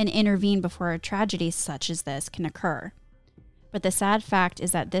and intervene before a tragedy such as this can occur. But the sad fact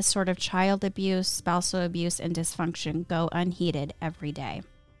is that this sort of child abuse, spousal abuse, and dysfunction go unheeded every day.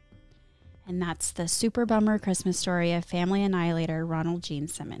 And that's the super bummer Christmas story of family annihilator Ronald Gene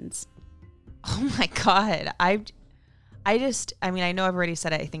Simmons. Oh my God. I know I've already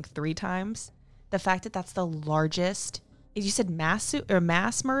said it, I think 3 times. The fact that that's the largest, you said mass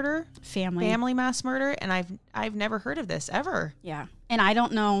murder? Family mass murder. And I've never heard of this ever. Yeah. And I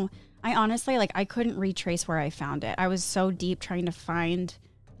don't know. I honestly, I couldn't retrace where I found it. I was so deep trying to find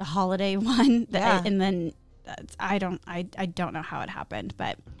the holiday one and then I don't know how it happened,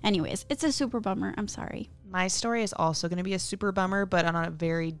 but anyways, it's a super bummer. I'm sorry. My story is also going to be a super bummer, but on a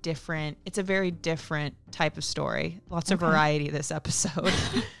very different type of story. Lots of variety this episode.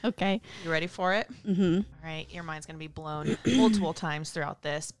 Okay. You ready for it? Mm-hmm. All right. Your mind's going to be blown multiple times throughout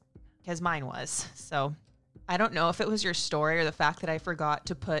this, because mine was. So I don't know if it was your story or the fact that I forgot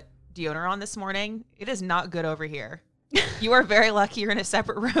to put deodorant on this morning. It is not good over here. You are very lucky you're in a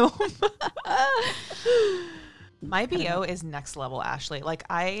separate room. My BO is next level, Ashley. Like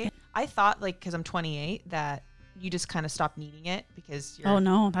I thought, like, because I'm 28, that you just kind of stop needing it because you're... Oh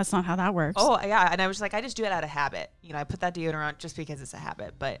no, that's not how that works. Oh yeah. And I was like, I just do it out of habit. You know, I put that deodorant just because it's a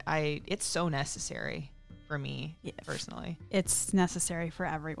habit, but it's so necessary for me personally. It's necessary for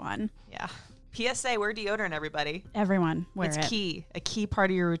everyone. Yeah. PSA, wear deodorant, everybody. Everyone wear it. It's key, a key part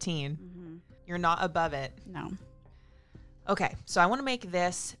of your routine. Mm-hmm. You're not above it. No. Okay, so I want to make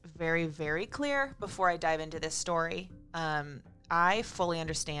this very, very clear before I dive into this story. I fully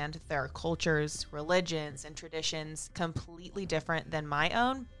understand that there are cultures, religions, and traditions completely different than my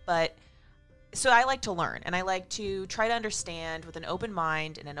own, but so I like to learn and I like to try to understand with an open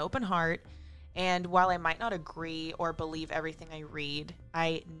mind and an open heart. And while I might not agree or believe everything I read,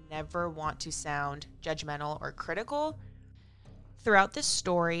 I never want to sound judgmental or critical. Throughout this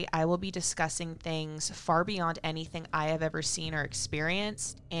story, I will be discussing things far beyond anything I have ever seen or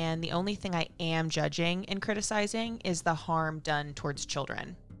experienced, and the only thing I am judging and criticizing is the harm done towards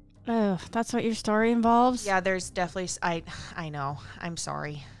children. Oh, that's what your story involves? Yeah, there's definitely, I know, I'm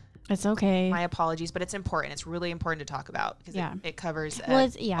sorry. It's okay. My apologies, but it's important. It's really important to talk about because it covers a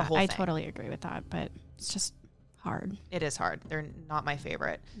whole I thing. totally agree with that, but it's just hard. It is hard. They're not my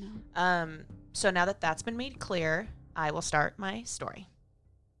favorite. No. So now that that's been made clear, I will start my story.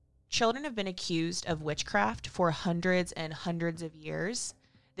 Children have been accused of witchcraft for hundreds and hundreds of years.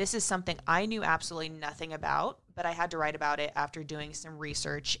 This is something I knew absolutely nothing about, but I had to write about it after doing some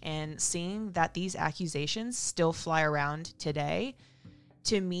research and seeing that these accusations still fly around today.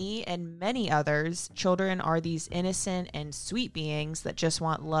 To me and many others, children are these innocent and sweet beings that just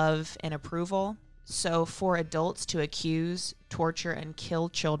want love and approval. So for adults to accuse, torture, and kill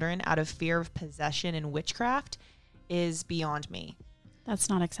children out of fear of possession and witchcraft is beyond me. That's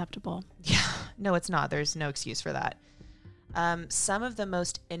not acceptable. Yeah, no, it's not. There's no excuse for that. Some of the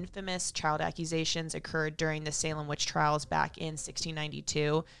most infamous child accusations occurred during the Salem witch trials back in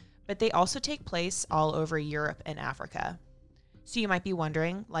 1692, but they also take place all over Europe and Africa. So you might be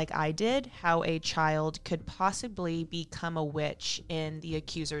wondering, like I did, how a child could possibly become a witch in the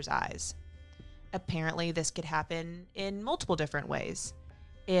accuser's eyes. Apparently, this could happen in multiple different ways.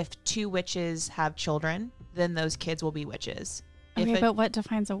 If two witches have children, then those kids will be witches. Okay, but what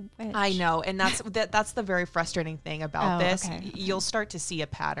defines a witch? I know, and that's the very frustrating thing about this. Okay. You'll start to see a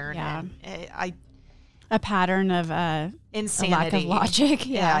pattern. Yeah. And a pattern of insanity. A lack of logic.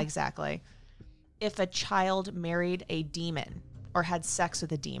 Yeah, exactly. If a child married a demon or had sex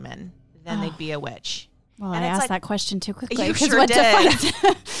with a demon, then they'd be a witch. Well, and I asked that question too quickly. You sure did.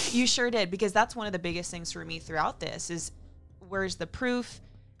 You sure did, because that's one of the biggest things for me throughout this is where's the proof?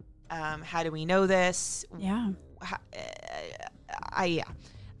 How do we know this? Yeah.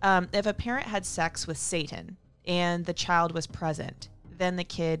 If a parent had sex with Satan and the child was present, then the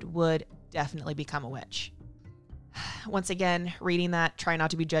kid would definitely become a witch. Once again, reading that, try not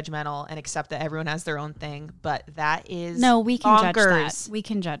to be judgmental and accept that everyone has their own thing, but that is no, we can bonkers. Judge that. We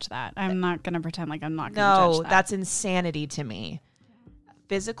can judge that. I'm not going to pretend like I'm not going to judge that. No, that's insanity to me.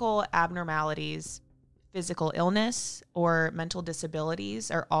 Physical abnormalities, physical illness, or mental disabilities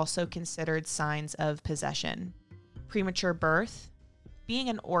are also considered signs of possession. Premature birth, being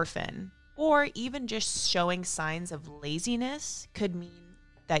an orphan, or even just showing signs of laziness could mean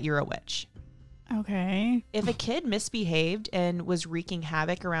that you're a witch. Okay. If a kid misbehaved and was wreaking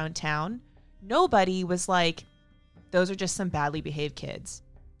havoc around town, nobody was like, those are just some badly behaved kids.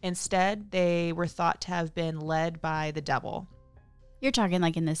 Instead, they were thought to have been led by the devil. You're talking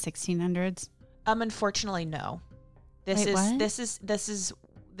like in the 1600s? Unfortunately, no. This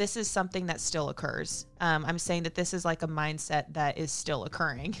is something that still occurs. I'm saying that this is like a mindset that is still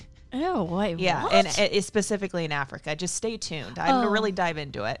occurring. Oh, wait, yeah, what? and it's specifically in Africa. Just stay tuned. I'm going to really dive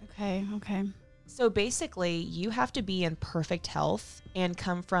into it. Okay. So basically, you have to be in perfect health and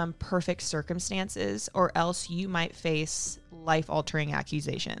come from perfect circumstances, or else you might face life-altering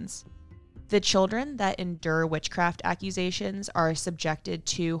accusations. The children that endure witchcraft accusations are subjected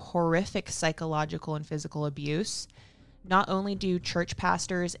to horrific psychological and physical abuse. Not only do church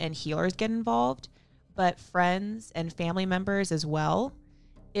pastors and healers get involved, but friends and family members as well.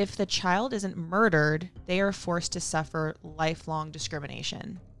 If the child isn't murdered, they are forced to suffer lifelong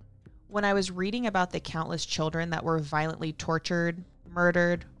discrimination. When I was reading about the countless children that were violently tortured,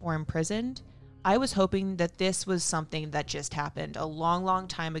 murdered, or imprisoned, I was hoping that this was something that just happened a long, long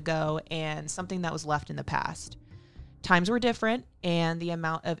time ago and something that was left in the past. Times were different, and the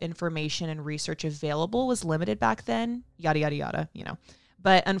amount of information and research available was limited back then, yada, yada, yada,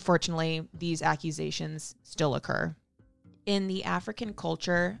 But unfortunately, these accusations still occur. In the African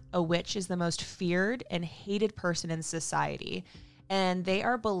culture, a witch is the most feared and hated person in society, and they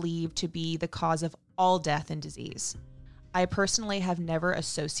are believed to be the cause of all death and disease. I personally have never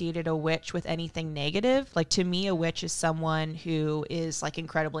associated a witch with anything negative. Like, to me, a witch is someone who is like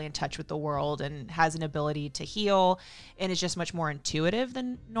incredibly in touch with the world and has an ability to heal and is just much more intuitive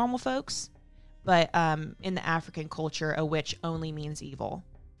than normal folks. but in the African culture, a witch only means evil.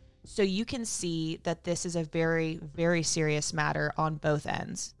 So you can see that this is a very, very serious matter on both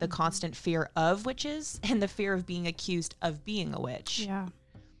ends. The constant fear of witches and the fear of being accused of being a witch. Yeah.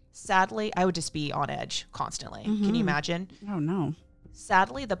 Sadly, I would just be on edge constantly. Can you imagine? Oh, no.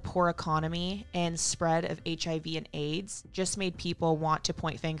 Sadly, the poor economy and spread of HIV and AIDS just made people want to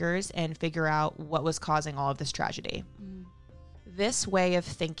point fingers and figure out what was causing all of this tragedy. This way of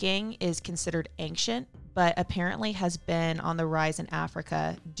thinking is considered ancient, but apparently has been on the rise in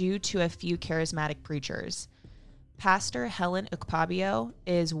Africa due to a few charismatic preachers. Pastor Helen Ukpabio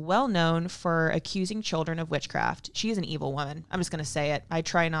is well known for accusing children of witchcraft. She is an evil woman. I'm just going to say it. I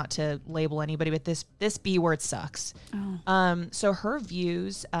try not to label anybody, but this B word sucks. Oh. So her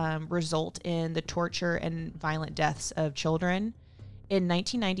views result in the torture and violent deaths of children. In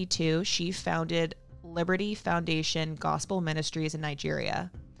 1992, she founded Liberty Foundation Gospel Ministries in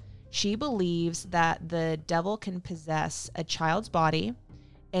Nigeria. She believes that the devil can possess a child's body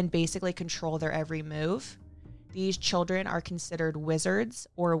and basically control their every move. These children are considered wizards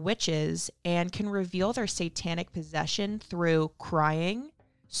or witches and can reveal their satanic possession through crying,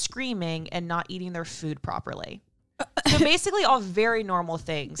 screaming, and not eating their food properly. So basically all very normal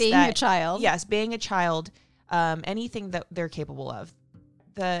things. Being a child. Yes, being a child, anything that they're capable of.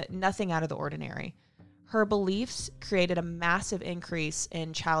 Nothing out of the ordinary. Her beliefs created a massive increase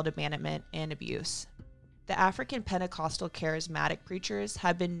in child abandonment and abuse. The African Pentecostal charismatic preachers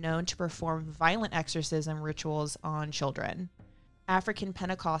have been known to perform violent exorcism rituals on children. African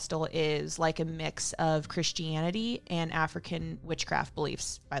Pentecostal is like a mix of Christianity and African witchcraft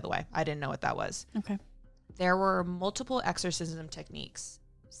beliefs, by the way. I didn't know what that was. Okay. There were multiple exorcism techniques.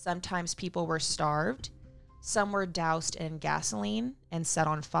 Sometimes people were starved, some were doused in gasoline and set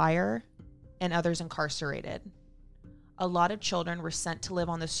on fire, and others incarcerated. A lot of children were sent to live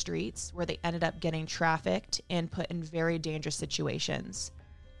on the streets where they ended up getting trafficked and put in very dangerous situations,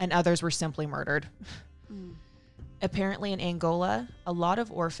 and others were simply murdered. Apparently in Angola, a lot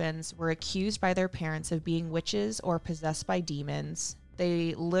of orphans were accused by their parents of being witches or possessed by demons.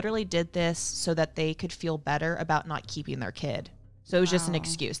 They literally did this so that they could feel better about not keeping their kid. So it was just an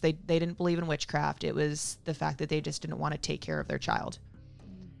excuse. They didn't believe in witchcraft. It was the fact that they just didn't want to take care of their child.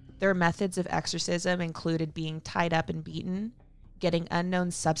 Their methods of exorcism included being tied up and beaten, getting unknown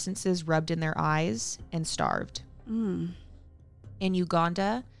substances rubbed in their eyes, and starved. In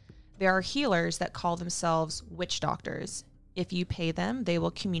Uganda, there are healers that call themselves witch doctors. If you pay them, they will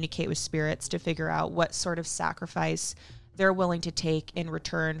communicate with spirits to figure out what sort of sacrifice they're willing to take in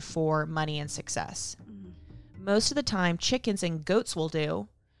return for money and success. Most of the time, chickens and goats will do,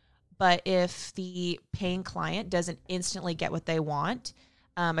 but if the paying client doesn't instantly get what they want,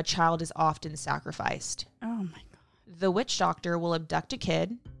 a child is often sacrificed. Oh my God. The witch doctor will abduct a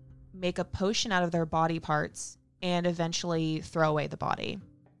kid, make a potion out of their body parts, and eventually throw away the body.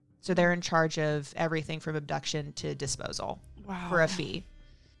 So they're in charge of everything from abduction to disposal for a fee.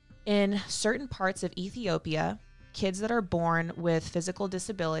 In certain parts of Ethiopia, kids that are born with physical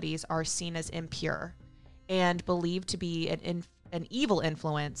disabilities are seen as impure and believed to be an evil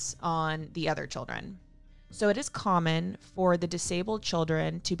influence on the other children. So it is common for the disabled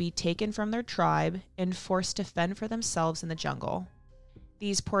children to be taken from their tribe and forced to fend for themselves in the jungle.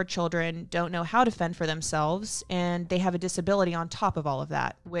 These poor children don't know how to fend for themselves, and they have a disability on top of all of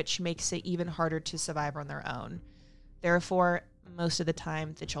that, which makes it even harder to survive on their own. Therefore, most of the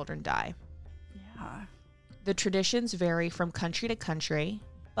time, the children die. Yeah. The traditions vary from country to country,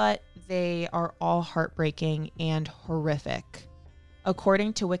 but they are all heartbreaking and horrific.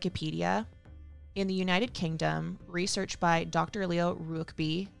 According to Wikipedia, in the United Kingdom, research by Dr. Leo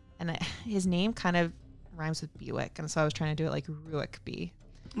Ruekby, and his name kind of rhymes with Buick, and so I was trying to do it like Ruekby.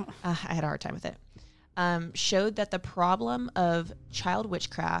 I had a hard time with it. Showed that the problem of child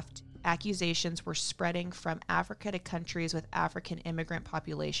witchcraft accusations were spreading from Africa to countries with African immigrant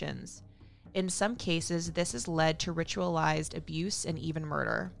populations. In some cases, this has led to ritualized abuse and even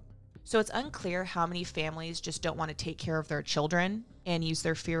murder. So it's unclear how many families just don't want to take care of their children and use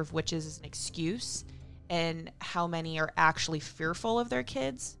their fear of witches as an excuse, and how many are actually fearful of their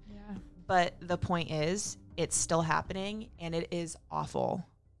kids. Yeah. But the point is, it's still happening, and it is awful.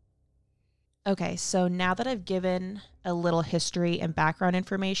 Okay, so now that I've given a little history and background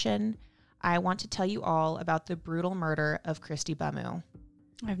information, I want to tell you all about the brutal murder of Christy Bamu.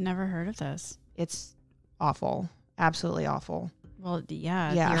 I've never heard of this. It's awful. Absolutely awful. Well,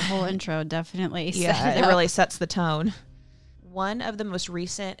 yeah. Yeah. Your whole intro definitely Yeah, set it up. really sets the tone. One of the most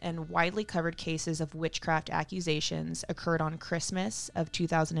recent and widely covered cases of witchcraft accusations occurred on Christmas of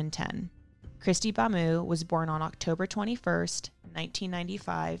 2010. Christy Bamu was born on October 21st,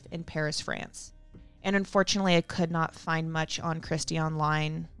 1995 in Paris, France. And unfortunately, I could not find much on Christie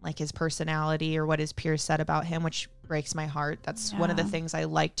online, like his personality or what his peers said about him, which breaks my heart. That's one of the things I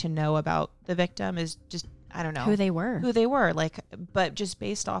like to know about the victim is just, I don't know. Who they were. Like, but just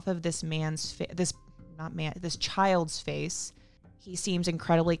based off of this this child's face, he seems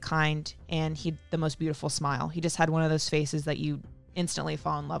incredibly kind and he had the most beautiful smile. He just had one of those faces that you instantly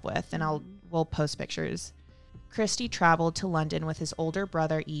fall in love with. And we'll post pictures. Christie traveled to London with his older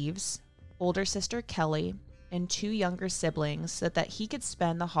brother, Yves, older sister Kelly, and 2 younger siblings so that he could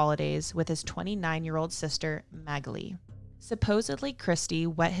spend the holidays with his 29-year-old sister, Magali. Supposedly, Christie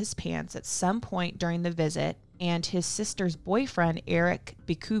wet his pants at some point during the visit, and his sister's boyfriend, Eric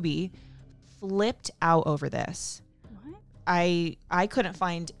Bikubi, flipped out over this. What? I couldn't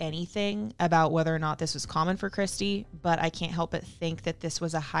find anything about whether or not this was common for Christie, but I can't help but think that this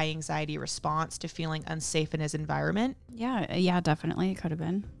was a high anxiety response to feeling unsafe in his environment. Yeah, definitely. It could have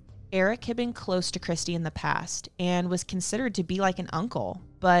been. Eric had been close to Christie in the past and was considered to be like an uncle,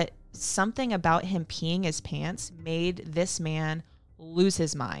 but something about him peeing his pants made this man lose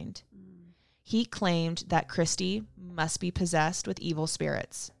his mind. He claimed that Christie must be possessed with evil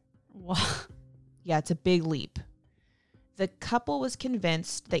spirits. What? Yeah, it's a big leap. The couple was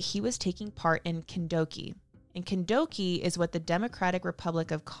convinced that he was taking part in Kindoki. And Kindoki is what the Democratic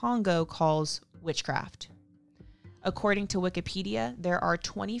Republic of Congo calls witchcraft. According to Wikipedia, there are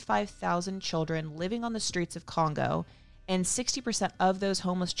 25,000 children living on the streets of Congo, and 60% of those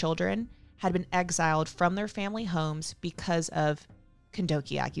homeless children had been exiled from their family homes because of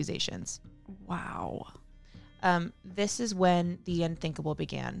Kindoki accusations. Wow. This is when the unthinkable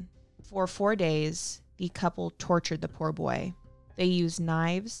began. For 4 days, the couple tortured the poor boy. They used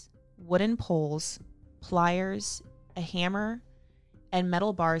knives, wooden poles, pliers, a hammer, and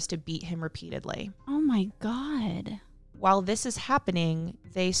metal bars to beat him repeatedly. Oh my God. While this is happening,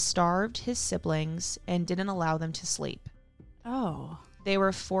 they starved his siblings and didn't allow them to sleep. Oh. They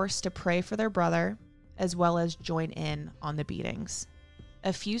were forced to pray for their brother, as well as join in on the beatings.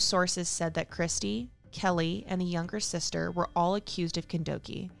 A few sources said that Christie, Kelly, and the younger sister were all accused of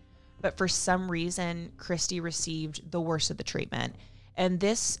Kindoki, but for some reason, Christie received the worst of the treatment. And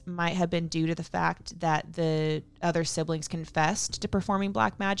this might have been due to the fact that the other siblings confessed to performing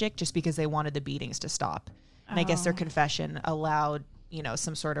black magic just because they wanted the beatings to stop. And I guess their confession allowed,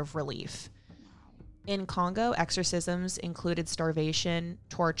 some sort of relief. In Congo, exorcisms included starvation,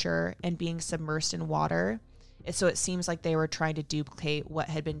 torture, and being submersed in water. So it seems like they were trying to duplicate what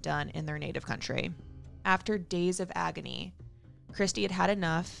had been done in their native country. After days of agony, Christie had had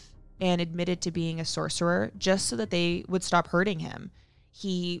enough and admitted to being a sorcerer just so that they would stop hurting him.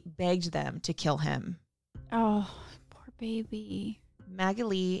 He begged them to kill him. Oh, poor baby.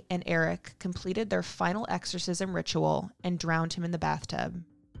 Magali and Eric completed their final exorcism ritual and drowned him in the bathtub.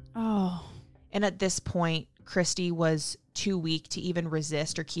 Oh. And at this point, Christie was too weak to even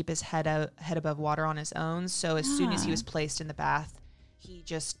resist or keep his head above water on his own. So as soon as he was placed in the bath, he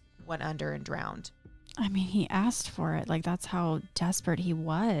just went under and drowned. I mean, he asked for it. Like, that's how desperate he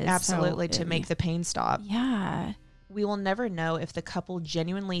was. Absolutely, so to make the pain stop. Yeah. We will never know if the couple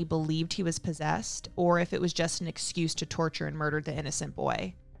genuinely believed he was possessed or if it was just an excuse to torture and murder the innocent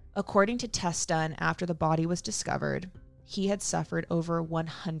boy. According to tests done after the body was discovered, he had suffered over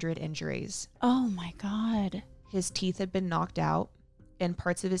 100 injuries. Oh my God. His teeth had been knocked out and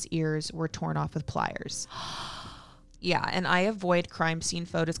parts of his ears were torn off with pliers. Yeah, and I avoid crime scene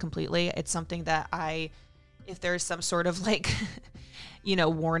photos completely. It's something that if there's some sort of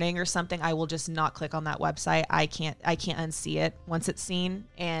warning or something, I will just not click on that website. I can't unsee it once it's seen.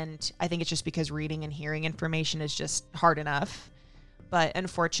 And I think it's just because reading and hearing information is just hard enough. But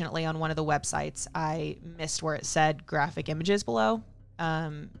unfortunately, on one of the websites, I missed where it said graphic images below.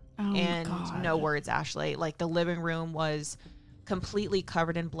 And God. No words, Ashley. Like, the living room was completely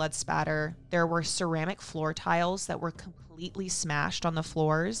covered in blood spatter. There were ceramic floor tiles that were completely smashed on the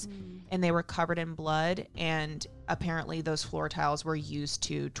floors, and they were covered in blood. And apparently those floor tiles were used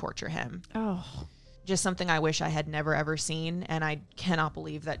to torture him. Oh. Just something I wish I had never, ever seen. And I cannot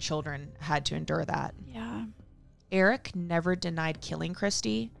believe that children had to endure that. Yeah. Eric never denied killing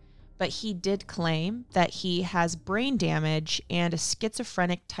Christie, but he did claim that he has brain damage and a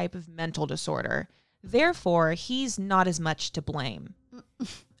schizophrenic type of mental disorder. Therefore, he's not as much to blame.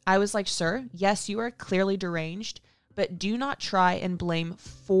 I was like, sir, yes, you are clearly deranged, but do not try and blame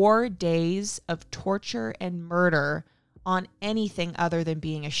 4 days of torture and murder on anything other than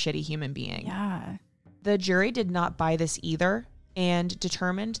being a shitty human being. Yeah. The jury did not buy this either and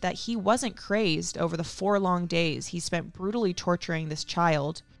determined that he wasn't crazed over the 4 long days he spent brutally torturing this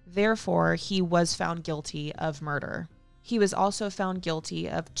child. Therefore, he was found guilty of murder. He was also found guilty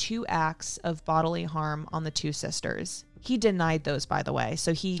of 2 acts of bodily harm on the 2 sisters. He denied those, by the way.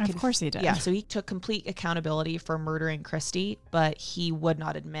 So Of course he did. Yeah, so he took complete accountability for murdering Christy, but he would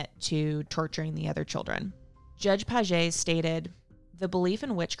not admit to torturing the other children. Judge Paget stated, "The belief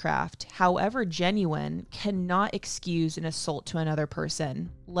in witchcraft, however genuine, cannot excuse an assault to another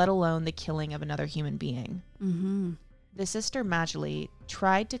person, let alone the killing of another human being." Mm-hmm. The sister Magdalene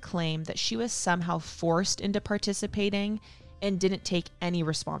tried to claim that she was somehow forced into participating and didn't take any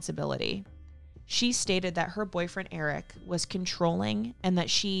responsibility. She stated that her boyfriend Eric was controlling and that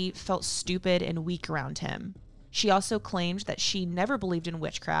she felt stupid and weak around him. She also claimed that she never believed in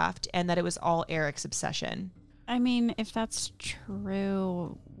witchcraft and that it was all Eric's obsession. I mean, if that's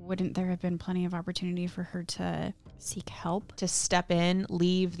true, wouldn't there have been plenty of opportunity for her to seek help? To step in,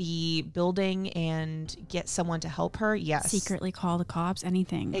 leave the building, and get someone to help her? Yes. Secretly call the cops,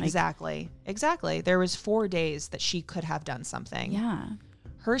 anything. Exactly. Exactly. There was 4 days that she could have done something. Yeah.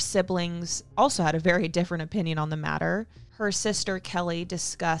 Her siblings also had a very different opinion on the matter. Her sister Kelly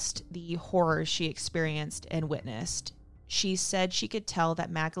discussed the horrors she experienced and witnessed. She said she could tell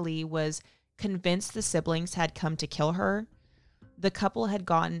that Magali was convinced the siblings had come to kill her. The couple had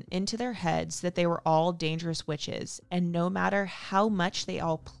gotten into their heads that they were all dangerous witches, and no matter how much they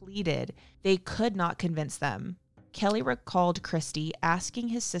all pleaded, they could not convince them. Kelly recalled Christy asking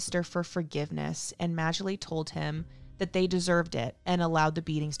his sister for forgiveness, and Magali told him that they deserved it and allowed the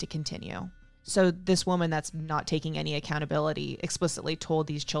beatings to continue. So this woman that's not taking any accountability explicitly told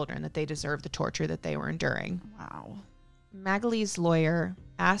these children that they deserved the torture that they were enduring. Wow. Magali's lawyer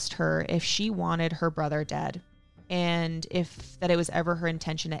asked her if she wanted her brother dead and if that it was ever her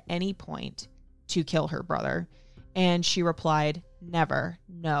intention at any point to kill her brother. And she replied, "Never,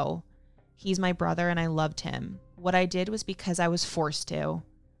 no. He's my brother and I loved him. What I did was because I was forced to.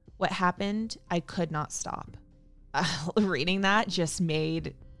 What happened, I could not stop." Reading that just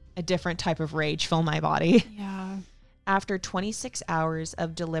made a different type of rage fill my body. Yeah. After 26 hours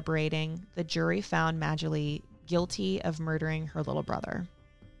of deliberating, the jury found Magali guilty of murdering her little brother.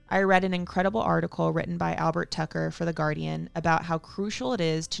 I read an incredible article written by Albert Tucker for The Guardian about how crucial it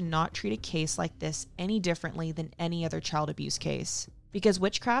is to not treat a case like this any differently than any other child abuse case. Because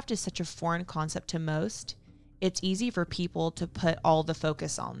witchcraft is such a foreign concept to most, it's easy for people to put all the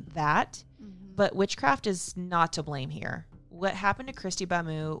focus on that. But witchcraft is not to blame here. What happened to Christy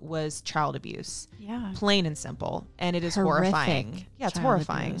Bamu was child abuse. Yeah. Plain and simple. And it is Horrific horrifying. Yeah, it's child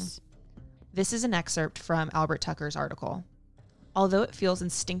horrifying. abuse. This is an excerpt from Albert Tucker's article. Although it feels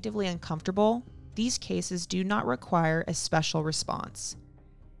instinctively uncomfortable, these cases do not require a special response.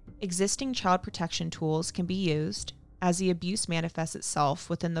 Existing child protection tools can be used as the abuse manifests itself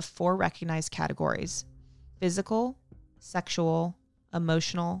within the 4 recognized categories: physical, sexual,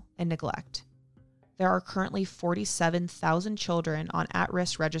 emotional, and neglect. There are currently 47,000 children on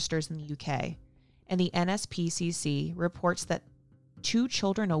at-risk registers in the UK, and the NSPCC reports that 2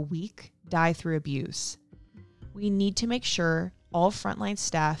 children a week die through abuse. We need to make sure all frontline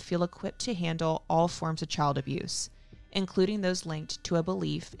staff feel equipped to handle all forms of child abuse, including those linked to a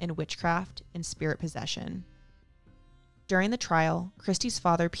belief in witchcraft and spirit possession. During the trial, Christy's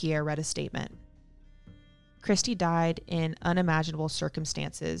father, Pierre, read a statement. Christy died in unimaginable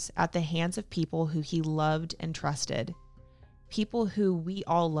circumstances at the hands of people who he loved and trusted. People who we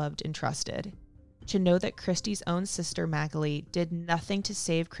all loved and trusted. To know that Christy's own sister, Magali, did nothing to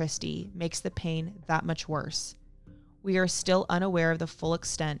save Christy makes the pain that much worse. We are still unaware of the full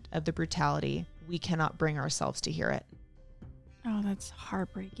extent of the brutality. We cannot bring ourselves to hear it. Oh, that's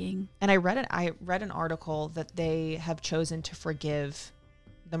heartbreaking. And I read an article that they have chosen to forgive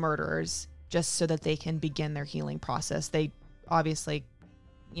the murderers just so that they can begin their healing process. They obviously,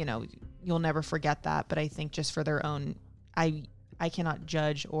 you'll never forget that, but I think just for their own, I cannot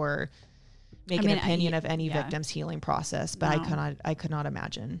judge or make an opinion of any victim's healing process, but no. I could not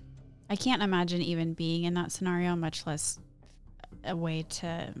imagine. I can't imagine even being in that scenario, much less a way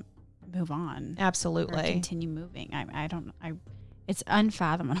to move on. Absolutely. Or continue moving. It's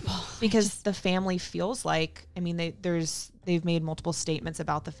unfathomable. Because the family feels like, they've made multiple statements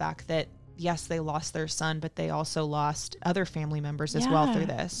about the fact that yes, they lost their son, but they also lost other family members as well through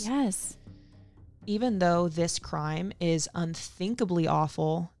this. Yes. Even though this crime is unthinkably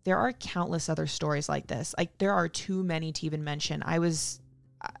awful, there are countless other stories like this. Like, there are too many to even mention. I was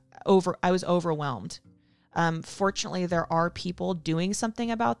overwhelmed. Fortunately, there are people doing something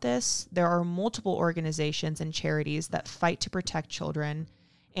about this. There are multiple organizations and charities that fight to protect children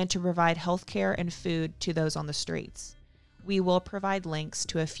and to provide healthcare and food to those on the streets. We will provide links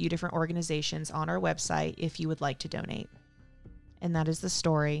to a few different organizations on our website if you would like to donate. And that is the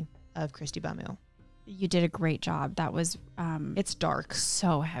story of Christy Bamu. You did a great job. That was It's dark.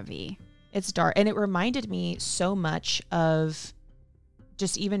 so heavy. It's dark. And it reminded me so much of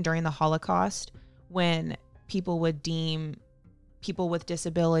just even during the Holocaust, when people would deem people with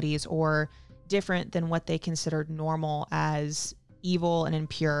disabilities or different than what they considered normal as evil and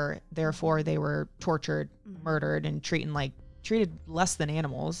impure. Therefore, they were tortured, murdered, and treated less than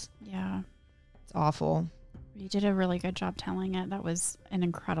animals. Yeah. It's awful. You did a really good job telling it. That was an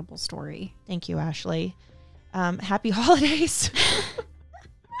incredible story. Thank you, Ashley. Happy holidays.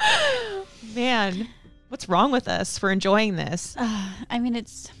 Man, what's wrong with us for enjoying this? I mean,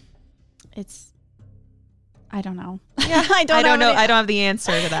 it's, I don't know. Yeah, I don't know. I don't have the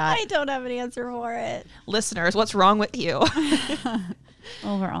answer to that. I don't have an answer for it. Listeners, what's wrong with you?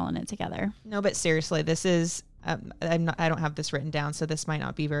 Well, we're all in it together. No, but seriously, this is, I don't have this written down, so this might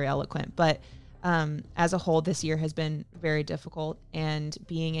not be very eloquent, but as a whole, this year has been very difficult, and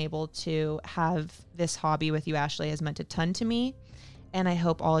being able to have this hobby with you, Ashley, has meant a ton to me. And I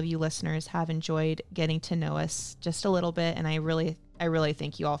hope all of you listeners have enjoyed getting to know us just a little bit. And I really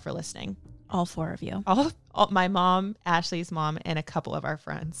thank you all for listening. All 4 of you. All my mom, Ashley's mom, and a couple of our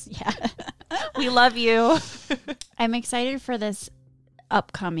friends. Yeah. We love you. I'm excited for this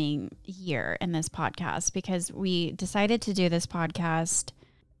upcoming year in this podcast, because we decided to do this podcast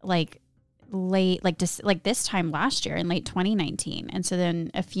this time last year in late 2019. And so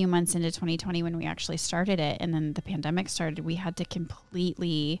then a few months into 2020, when we actually started it and then the pandemic started, we had to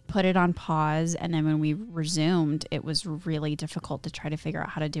completely put it on pause. And then when we resumed, it was really difficult to try to figure out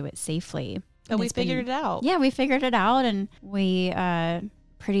how to do it safely. But we figured it out. Yeah, we figured it out. And we,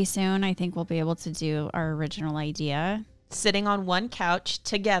 pretty soon, I think we'll be able to do our original idea. Sitting on one couch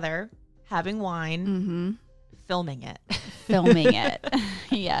together, having wine, filming it. Filming it.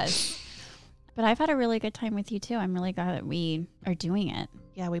 Yes. But I've had a really good time with you too. I'm really glad that we are doing it.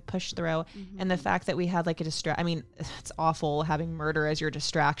 Yeah, we pushed through. And the fact that we had like I mean, it's awful having murder as your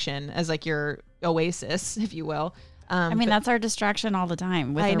distraction, as like your oasis, if you will. I mean, that's our distraction all the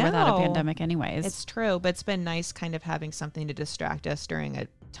time, with or without a pandemic anyways. It's true, but it's been nice kind of having something to distract us during a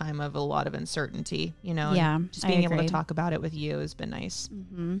time of a lot of uncertainty, you know? Yeah, and just being able to talk about it with you has been nice.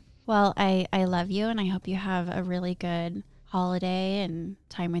 Well, I love you, and I hope you have a really good holiday and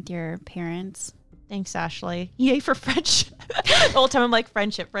time with your parents. Thanks, Ashley. Yay for friendship. The whole time I'm like,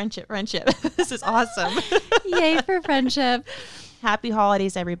 friendship. This is awesome. Yay for friendship. Happy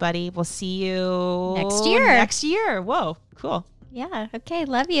holidays, everybody. We'll see you next year. Whoa, cool. Yeah. Okay.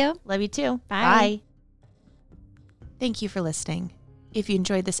 Love you. Love you too. Bye. Thank you for listening. If you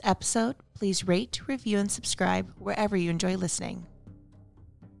enjoyed this episode, please rate, review, and subscribe wherever you enjoy listening.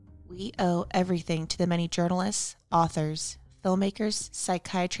 We owe everything to the many journalists, authors, filmmakers,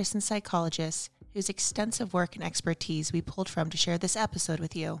 psychiatrists, and psychologists whose extensive work and expertise we pulled from to share this episode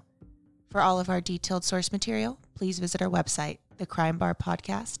with you. For all of our detailed source material, please visit our website,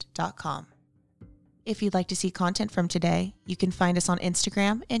 thecrimebarpodcast.com. If you'd like to see content from today, you can find us on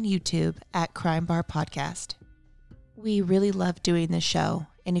Instagram and YouTube at Crime Bar Podcast. We really love doing this show,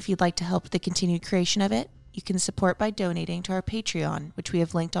 and if you'd like to help with the continued creation of it, you can support by donating to our Patreon, which we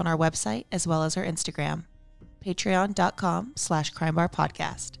have linked on our website as well as our Instagram,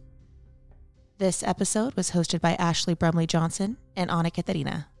 patreon.com/crimebarpodcast. This episode was hosted by Ashley Brumley Johnson and Anna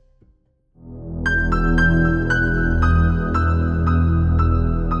Katharina.